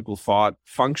Arab political thought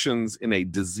functions in a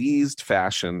diseased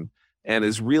fashion and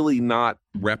is really not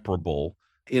reparable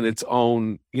in its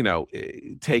own,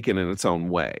 taken in its own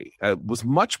way. Was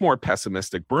much more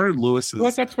pessimistic. Bernard Lewis is...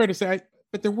 Well, that's fair to say.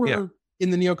 But there were,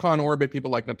 in the neocon orbit, people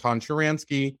like Natan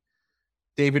Sharansky,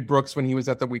 David Brooks, when he was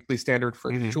at the Weekly Standard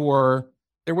for sure.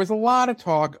 There was a lot of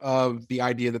talk of the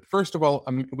idea that, first of all,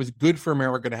 it was good for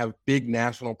America to have big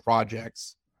national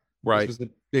projects. Right. Which was the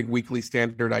big Weekly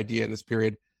Standard idea in this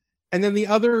period. And then the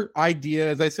other idea,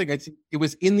 as I think it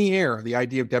was in the air, the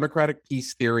idea of democratic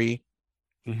peace theory,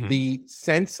 the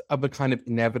sense of a kind of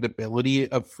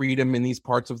inevitability of freedom in these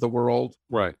parts of the world.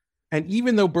 Right. And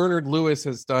even though Bernard Lewis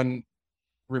has done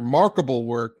remarkable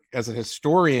work as a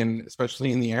historian,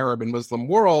 especially in the Arab and Muslim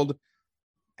world,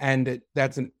 and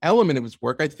that's an element of his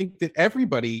work, I think that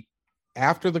everybody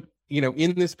after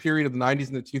in this period of the 90s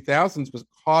and the 2000s was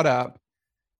caught up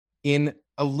in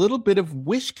a little bit of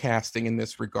wish casting in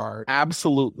this regard.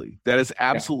 Absolutely. That is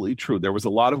absolutely true. There was a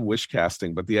lot of wish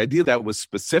casting, but the idea that was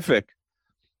specific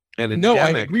and endemic,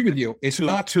 no, I agree with you. It's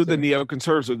not to the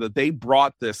neoconservatives, that they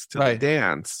brought this to the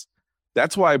dance.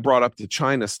 That's why I brought up the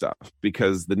China stuff,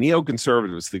 because the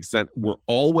neoconservatives, to the extent, were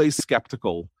always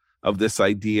skeptical of this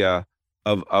idea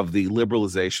of the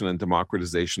liberalization and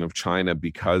democratization of China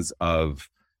because of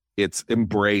its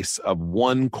embrace of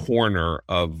one corner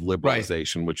of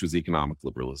liberalization, which was economic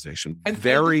liberalization. And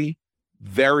very,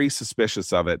 very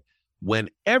suspicious of it when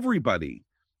everybody,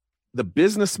 the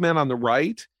businessmen on the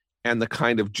right and the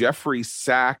kind of Jeffrey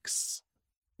Sachs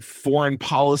foreign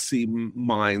policy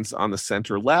minds on the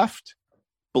center left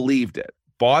believed it,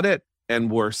 bought it, and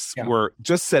were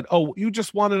just said, oh, you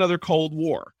just want another Cold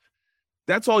War.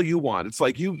 That's all you want. It's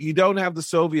like you don't have the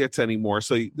Soviets anymore.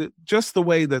 So just the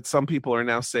way that some people are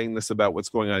now saying this about what's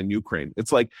going on in Ukraine,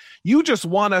 it's like you just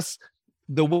want us,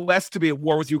 the West, to be at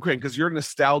war with Ukraine because you're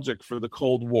nostalgic for the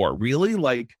Cold War. Really?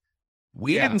 Like,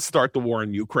 we didn't start the war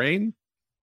in Ukraine.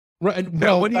 Right.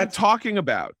 Well, what are you talking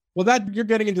about? Well, that you're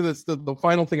getting into this, the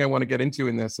final thing I want to get into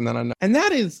in this, and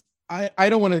that is, I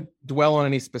don't want to dwell on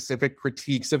any specific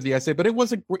critiques of the essay, but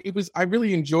I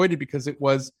really enjoyed it because it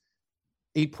was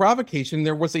a provocation.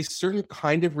 There was a certain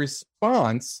kind of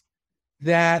response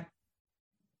that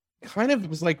kind of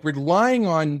was like relying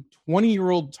on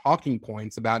 20-year-old talking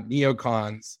points about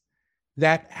neocons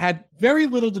that had very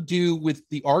little to do with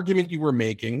the argument you were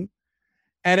making.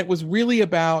 And it was really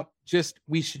about just,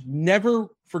 we should never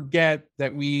forget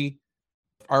that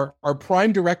our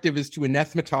prime directive is to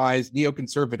anathematize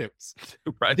neoconservatives.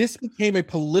 Right. This became a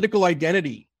political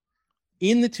identity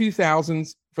in the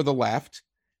 2000s for the left.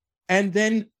 And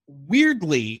then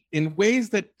weirdly, in ways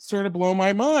that sort of blow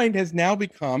my mind, has now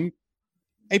become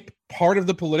a part of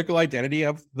the political identity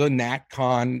of the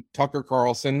NatCon, Tucker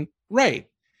Carlson right.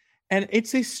 And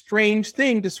it's a strange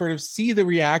thing to sort of see the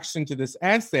reaction to this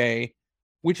essay,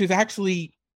 which is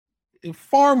actually a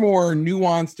far more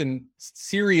nuanced and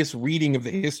serious reading of the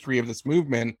history of this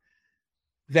movement,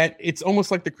 that it's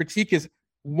almost like the critique is,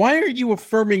 why are you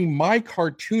affirming my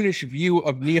cartoonish view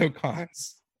of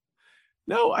neocons?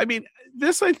 No, I mean,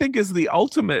 this I think is the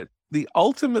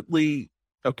ultimately,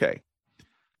 okay.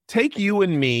 Take you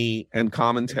and me and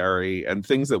commentary and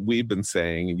things that we've been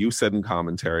saying and you said in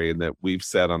commentary and that we've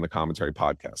said on the commentary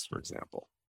podcast, for example.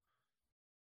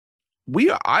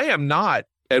 I am not,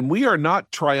 and we are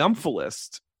not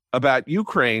triumphalist about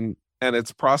Ukraine and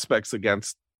its prospects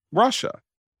against Russia.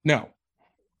 No.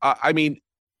 I mean,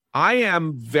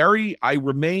 I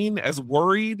remain as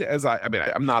worried as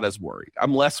I'm not as worried.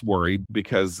 I'm less worried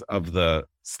because of the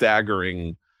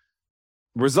staggering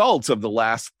results of the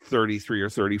last 33 or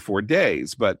 34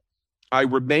 days. But I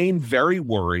remain very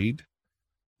worried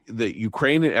that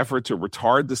Ukrainian effort to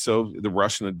retard the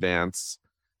Russian advance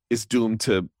is doomed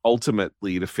to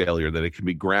ultimately to failure, that it can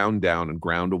be ground down and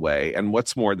ground away. And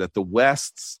what's more, that the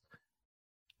West's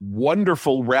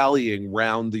wonderful rallying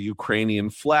round the Ukrainian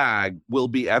flag will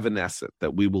be evanescent,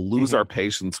 that we will lose our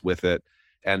patience with it,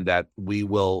 and that we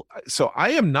will. So I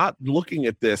am not looking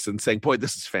at this and saying, boy,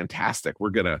 this is fantastic. We're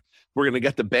gonna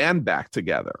get the band back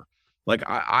together. Like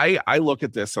I look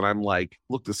at this and I'm like,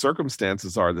 look, the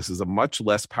circumstances are, this is a much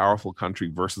less powerful country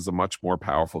versus a much more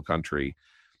powerful country.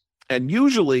 And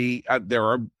usually there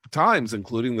are times,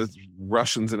 including the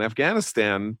Russians in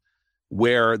Afghanistan,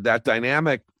 where that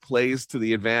dynamic plays to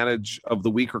the advantage of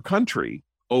the weaker country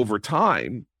over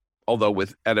time, although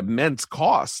at immense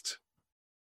cost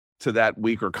to that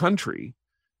weaker country,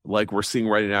 like we're seeing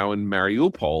right now in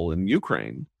Mariupol in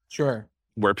Ukraine. Sure.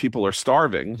 Where people are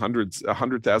starving.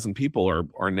 100,000 people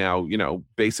are now,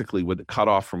 basically cut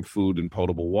off from food and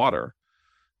potable water.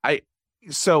 I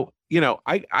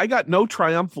got no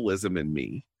triumphalism in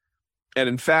me. And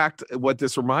in fact, what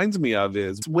this reminds me of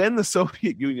is when the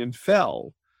Soviet Union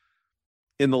fell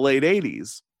in the late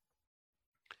 80s,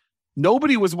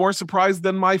 nobody was more surprised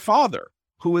than my father,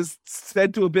 who is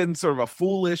said to have been sort of a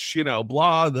foolish,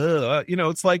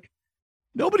 it's like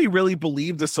nobody really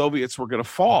believed the Soviets were going to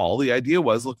fall. The idea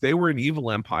was, look, they were an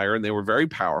evil empire and they were very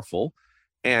powerful.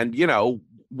 And,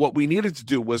 what we needed to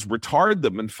do was retard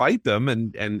them and fight them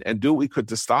and do what we could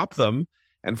to stop them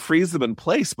and freeze them in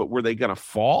place. But were they going to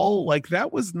fall? Like,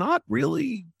 that was not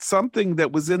really something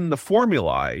that was in the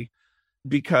formulae,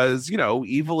 because,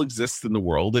 evil exists in the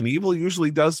world and evil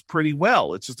usually does pretty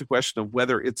well. It's just a question of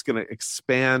whether it's going to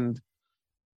expand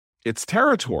its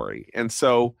territory. And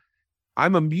so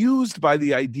I'm amused by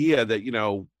the idea that,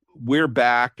 we're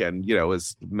back. And,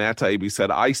 as Matt Taibbi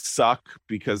said, I suck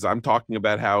because I'm talking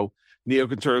about how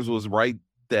neoconservatives was right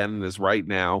then and is right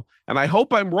now. And I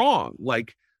hope I'm wrong.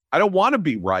 Like, I don't want to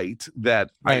be right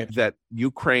that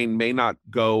Ukraine may not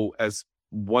go as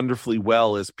wonderfully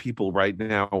well as people right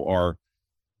now are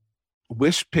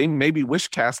maybe wish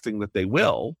casting that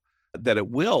it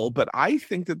will. But I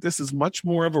think that this is much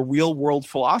more of a real world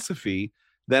philosophy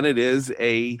than it is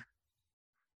a,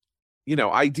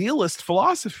 idealist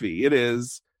philosophy. It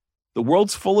is, the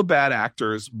world's full of bad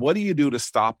actors. What do you do to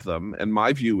stop them? And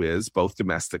my view is, both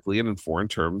domestically and in foreign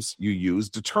terms, you use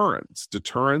deterrence.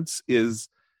 Deterrence is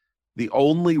the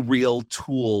only real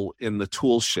tool in the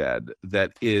tool shed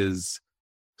that is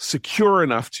secure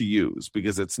enough to use,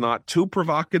 because it's not too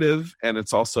provocative and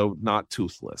it's also not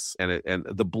toothless. And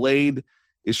the blade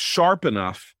is sharp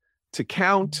enough to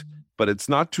count, but it's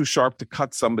not too sharp to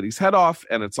cut somebody's head off,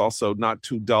 and it's also not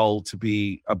too dull to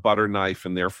be a butter knife,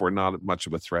 and therefore not much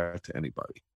of a threat to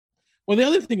anybody. Well, the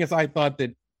other thing is I thought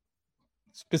that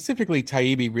specifically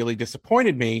Taibbi really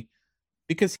disappointed me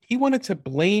because he wanted to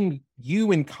blame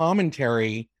you in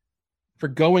commentary for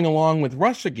going along with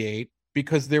Russiagate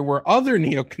because there were other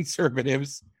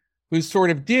neoconservatives who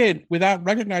sort of did, without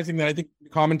recognizing that I think the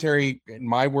commentary in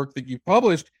my work that you've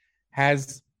published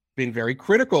has been very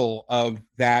critical of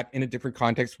that in a different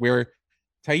context where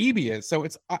Taibbi is. So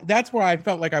that's why I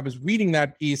felt like I was reading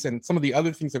that piece and some of the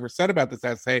other things that were said about this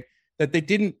essay, that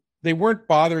they weren't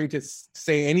bothering to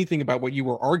say anything about what you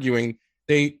were arguing.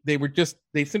 They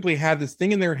simply had this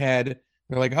thing in their head.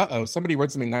 They're like, somebody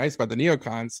wrote something nice about the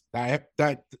neocons. That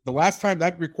the last time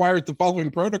that requires the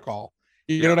following protocol.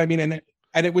 You know what I mean? And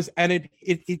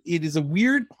it is a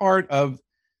weird part of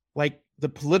like the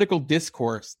political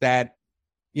discourse that,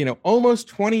 almost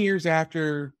 20 years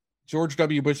after George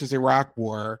W. Bush's Iraq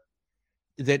War,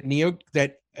 that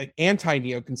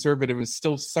anti-neoconservative is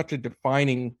still such a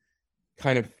defining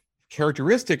kind of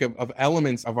characteristic of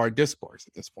elements of our discourse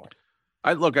at this point.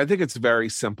 I think it's very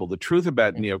simple. The truth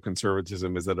about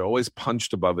neoconservatism is that it always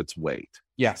punched above its weight.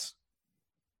 Yes.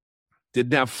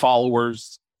 Didn't have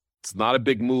followers. It's not a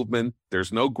big movement.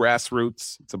 There's no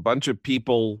grassroots. It's a bunch of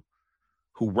people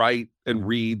who write and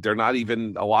read. They're not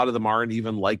even, a lot of them aren't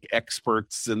even like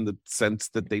experts in the sense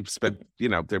that they've spent,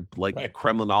 they're like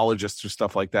Kremlinologists or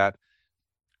stuff like that.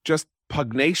 Just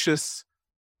pugnacious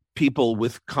people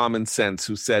with common sense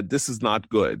who said this is not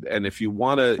good, and if you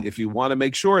want to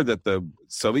make sure that the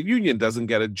Soviet Union doesn't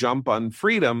get a jump on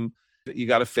freedom, you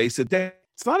got to face it down.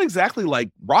 It's not exactly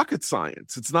like rocket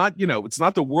science. It's not it's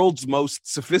not the world's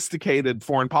most sophisticated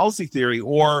foreign policy theory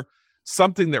or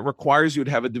something that requires you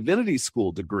to have a divinity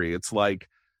school degree. It's like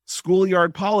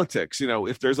schoolyard politics.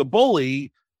 If there's a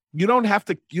bully, you don't have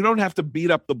to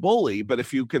beat up the bully, but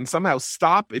if you can somehow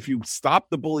stop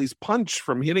the bully's punch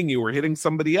from hitting you or hitting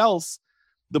somebody else,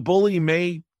 the bully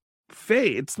may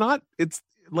fade. It's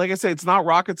like I say, it's not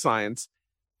rocket science.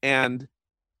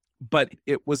 But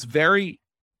it was very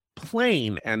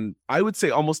plain and I would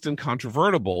say almost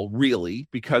incontrovertible, really,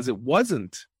 because it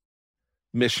wasn't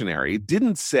missionary. It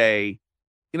didn't say,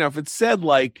 if it said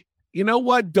like,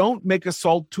 don't make a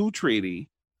SALT II treaty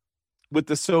with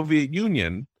the Soviet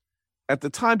Union. At the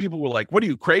time, people were like, what are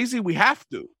you, crazy? We have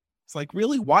to. It's like,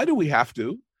 really? Why do we have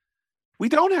to? We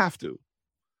don't have to.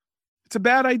 It's a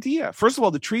bad idea. First of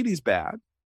all, the treaty's bad.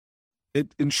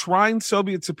 It enshrines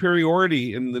Soviet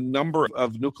superiority in the number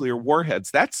of nuclear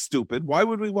warheads. That's stupid. Why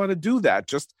would we want to do that?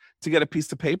 Just to get a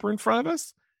piece of paper in front of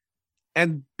us?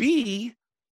 And B,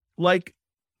 like,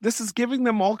 this is giving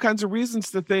them all kinds of reasons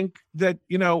to think that,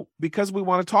 because we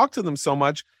want to talk to them so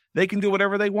much, they can do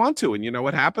whatever they want to. And you know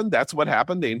what happened? That's what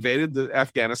happened. They invaded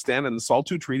Afghanistan and the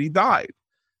SALT II treaty died.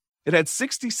 It had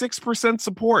 66%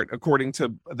 support, according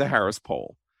to the Harris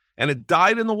poll. And it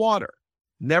died in the water.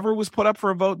 Never was put up for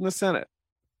a vote in the Senate.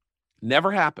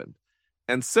 Never happened.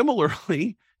 And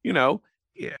similarly,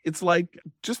 it's like,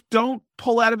 just don't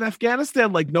pull out of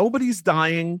Afghanistan. Like, nobody's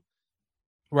dying.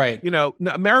 Right.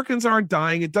 Americans aren't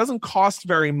dying. It doesn't cost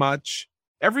very much.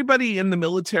 Everybody in the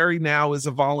military now is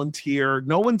a volunteer.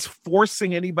 No one's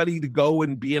forcing anybody to go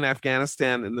and be in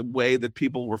Afghanistan in the way that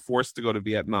people were forced to go to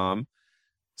Vietnam.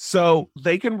 So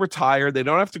they can retire. They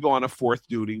don't have to go on a fourth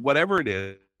duty, whatever it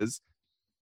is.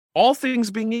 All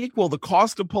things being equal, the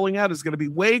cost of pulling out is going to be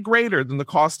way greater than the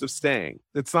cost of staying.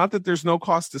 It's not that there's no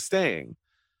cost to staying.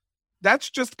 That's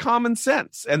just common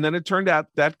sense. And then it turned out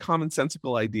that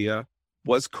commonsensical idea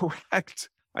was correct,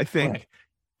 I think. Right.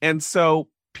 And so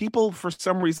people, for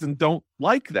some reason, don't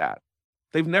like that.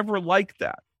 They've never liked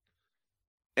that.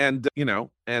 And,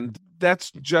 and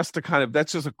that's just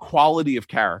a quality of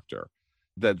character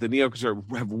that the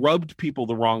neoconservatives have rubbed people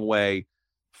the wrong way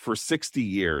for 60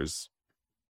 years.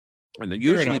 And they're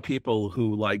usually people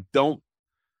who don't,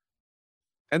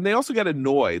 and they also get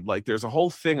annoyed. Like, there's a whole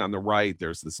thing on the right.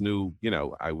 There's this new,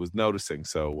 I was noticing.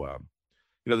 So,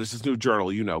 there's this new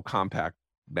journal, Compact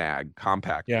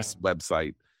yes.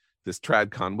 website, this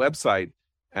TradCon website,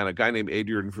 and a guy named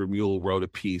Adrian Vermeule wrote a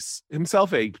piece,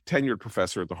 himself a tenured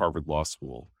professor at the Harvard Law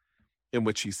School, in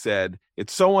which he said,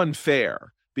 it's so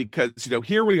unfair because,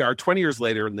 here we are 20 years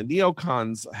later and the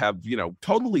neocons have,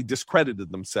 totally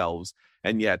discredited themselves.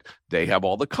 And yet they have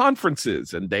all the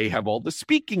conferences and they have all the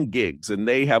speaking gigs and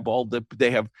they go on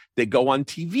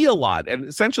TV a lot. And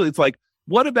essentially it's like,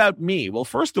 what about me? Well,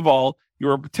 first of all,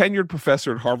 you're a tenured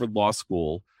professor at Harvard Law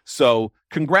School. So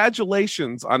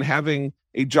congratulations on having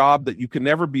a job that you can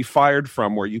never be fired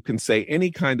from, where you can say any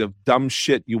kind of dumb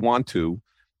shit you want to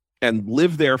and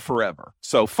live there forever.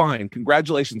 So fine,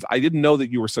 congratulations. I didn't know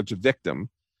that you were such a victim.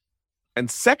 And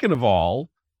second of all,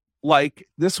 like,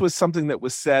 this was something that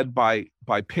was said by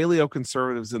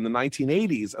paleoconservatives in the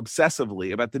 1980s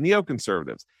obsessively about the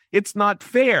neoconservatives. It's not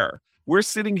fair. We're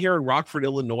sitting here in Rockford,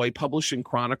 Illinois, publishing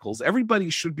chronicles. Everybody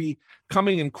should be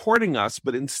coming and courting us,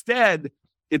 but instead,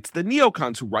 it's the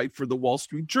neocons who write for the Wall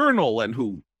Street Journal and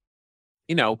who,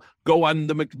 go on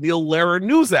the McNeil-Lehrer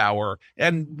NewsHour.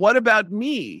 And what about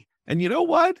me? And you know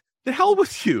what? The hell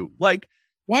with you. Like,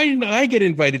 why didn't I get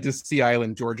invited to Sea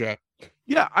Island, Georgia?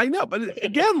 Yeah, I know. But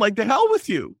again, like, the hell with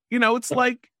you. It's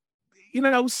like,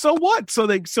 so what?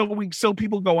 So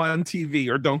people go on TV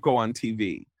or don't go on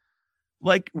TV.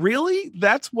 Like, really?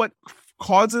 That's what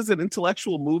causes an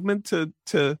intellectual movement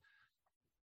to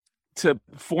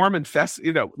form and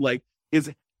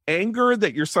is anger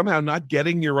that you're somehow not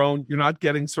getting you're not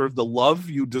getting sort of the love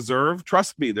you deserve.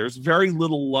 Trust me, there's very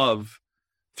little love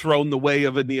thrown the way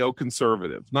of a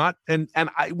neoconservative.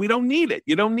 We don't need it.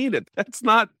 You don't need it. That's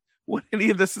not what any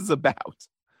of this is about.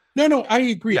 No, I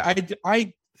agree. I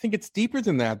think it's deeper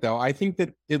than that, though. I think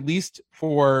that at least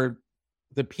for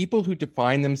the people who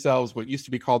define themselves, what used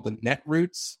to be called the net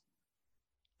roots,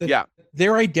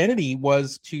 their identity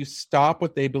was to stop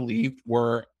what they believed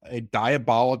were a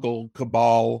diabolical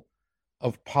cabal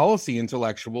of policy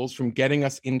intellectuals from getting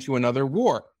us into another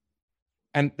war.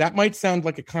 And that might sound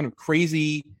like a kind of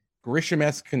crazy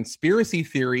Grisham-esque conspiracy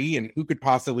theory, and who could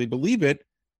possibly believe it?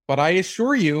 But I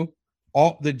assure you,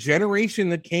 all the generation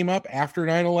that came up after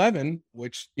 9/11,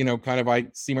 which, I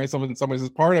see myself in some ways as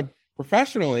part of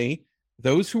professionally,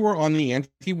 those who were on the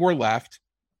anti-war left,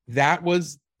 that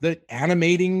was the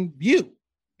animating view.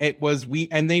 It was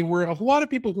and they were a lot of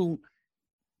people who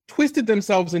twisted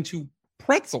themselves into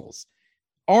pretzels,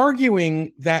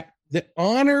 arguing that the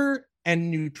honor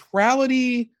and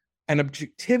neutrality and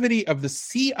objectivity of the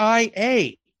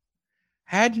CIA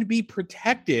had to be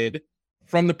protected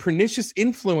from the pernicious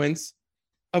influence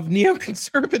of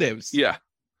neoconservatives. Yeah.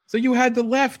 So you had the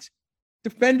left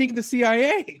defending the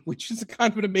CIA, which is a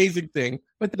kind of an amazing thing,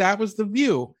 but that was the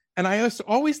view. And I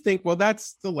always think, well,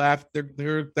 that's the left.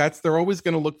 They're always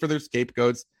going to look for their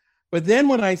scapegoats. But then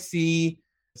when I see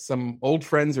some old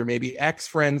friends or maybe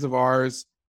ex-friends of ours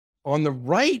on the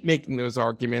right making those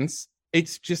arguments,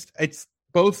 it's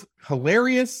both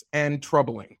hilarious and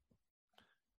troubling.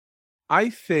 I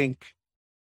think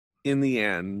in the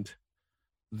end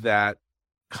that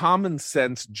common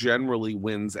sense generally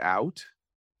wins out.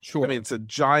 Sure. I mean, it's a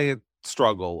giant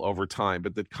struggle over time,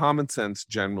 but that common sense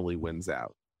generally wins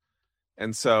out.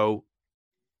 And so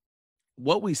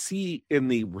what we see in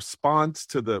the response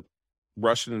to the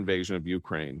Russian invasion of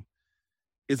Ukraine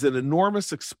is an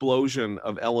enormous explosion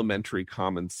of elementary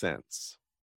common sense,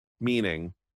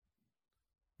 meaning,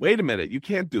 wait a minute, you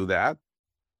can't do that.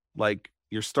 Like,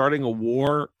 you're starting a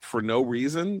war for no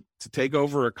reason to take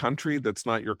over a country that's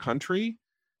not your country.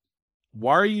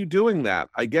 Why are you doing that?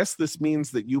 I guess this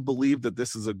means that you believe that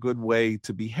this is a good way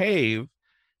to behave,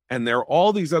 and there are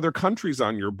all these other countries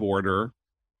on your border,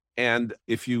 and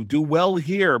if you do well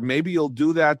here, maybe you'll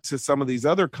do that to some of these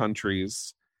other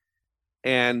countries.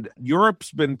 And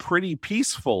Europe's been pretty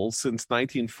peaceful since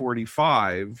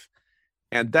 1945,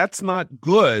 and that's not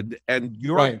good, and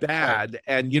you're bad. Right.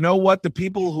 And you know what? The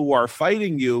people who are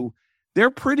fighting you,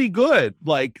 they're pretty good.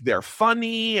 Like, they're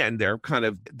funny, and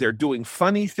they're doing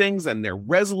funny things, and they're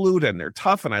resolute, and they're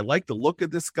tough. And I like the look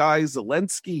of this guy,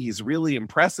 Zelensky. He's really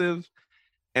impressive.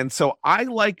 And so I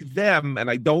like them, and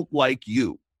I don't like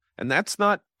you. And that's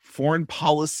not foreign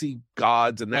policy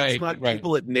gods, and that's not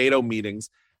people at NATO meetings.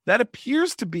 That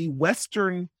appears to be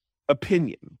Western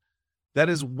opinion. That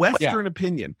is Western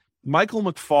opinion. Michael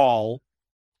McFaul,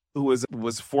 who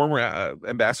was former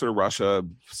ambassador to Russia,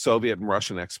 Soviet and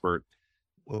Russian expert,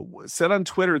 said on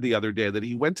Twitter the other day that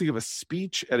he went to give a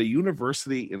speech at a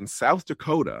university in South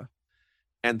Dakota,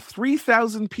 and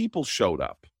 3,000 people showed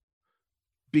up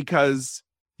because,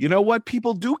 you know what?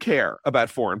 People do care about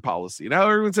foreign policy. Now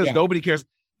everyone says nobody cares.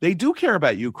 They do care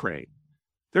about Ukraine.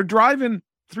 They're driving.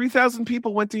 3,000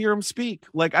 people went to hear him speak.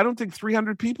 Like, I don't think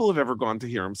 300 people have ever gone to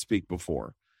hear him speak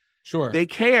before. Sure. They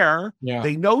care. Yeah.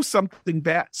 They know something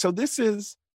bad. So this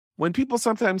is when people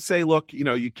sometimes say, look,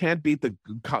 you can't beat the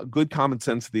good common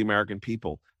sense of the American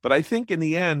people. But I think in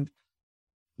the end,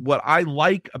 what I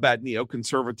like about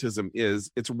neoconservatism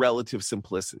is its relative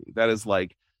simplicity. That is,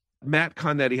 like, Matt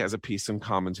Connetti has a piece in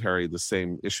Commentary, the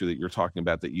same issue that you're talking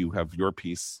about, that you have your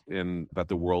piece in, about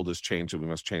the world has changed and we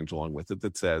must change along with it,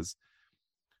 that says,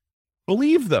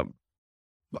 believe them.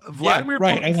 Vladimir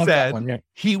Putin said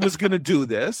he was going to do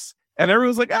this, and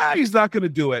everyone's like, he's not going to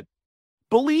do it.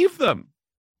 Believe them.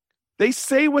 They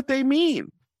say what they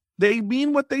mean. They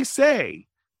mean what they say.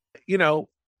 You know,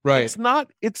 Right.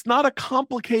 It's not a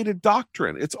complicated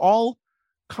doctrine. It's all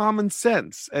common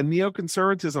sense. And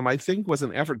neoconservatism, I think, was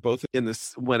an effort both in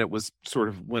this when it was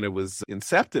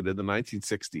incepted in the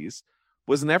 1960s,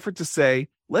 was an effort to say,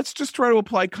 let's just try to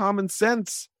apply common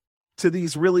sense to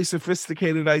these really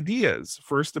sophisticated ideas.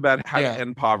 First about how to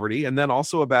end poverty, and then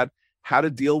also about how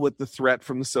to deal with the threat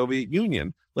from the Soviet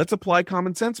Union. Let's apply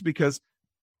common sense because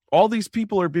all these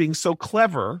people are being so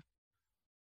clever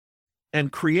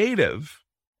and creative.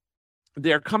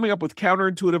 They're coming up with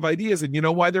counterintuitive ideas. And you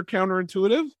know why they're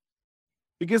counterintuitive?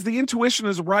 Because the intuition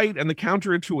is right and the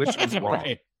counterintuition is wrong.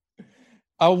 Right.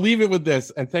 I'll leave it with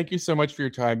this. And thank you so much for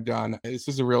your time, John. This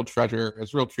is a real treasure.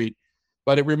 It's a real treat.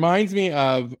 But it reminds me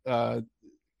of a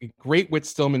great Whit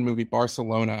Stillman movie,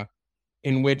 Barcelona,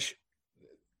 in which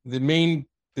the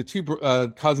two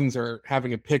cousins are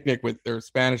having a picnic with their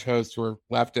Spanish hosts who are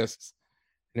leftists.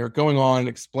 And they're going on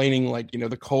explaining, like, you know,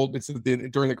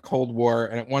 during the Cold War.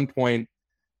 And at one point,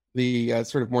 the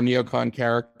sort of more neocon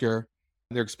character,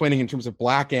 they're explaining in terms of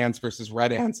black ants versus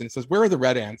red ants. And it says, where are the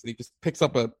red ants? And he just picks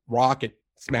up a rock and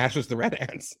smashes the red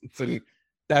ants. So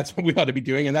that's what we ought to be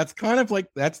doing. And that's kind of like,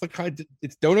 it's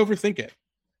don't overthink it.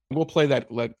 We'll play that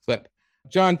clip.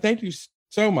 John, thank you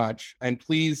so much. And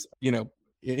please, you know,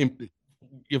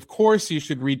 of course, you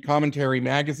should read Commentary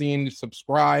Magazine,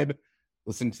 subscribe,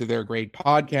 listen to their great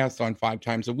podcast on 5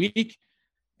 times a week.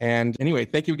 And anyway,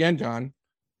 thank you again, John.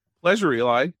 Pleasure,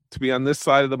 Eli, to be on this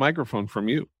side of the microphone from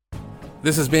you.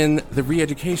 This has been The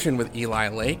Re-Education with Eli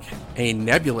Lake, a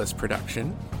Nebulous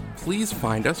production. Please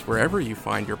find us wherever you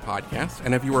find your podcasts.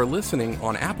 And if you are listening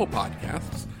on Apple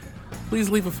Podcasts,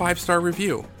 please leave a 5-star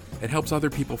review. It helps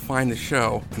other people find the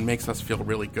show and makes us feel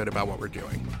really good about what we're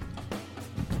doing.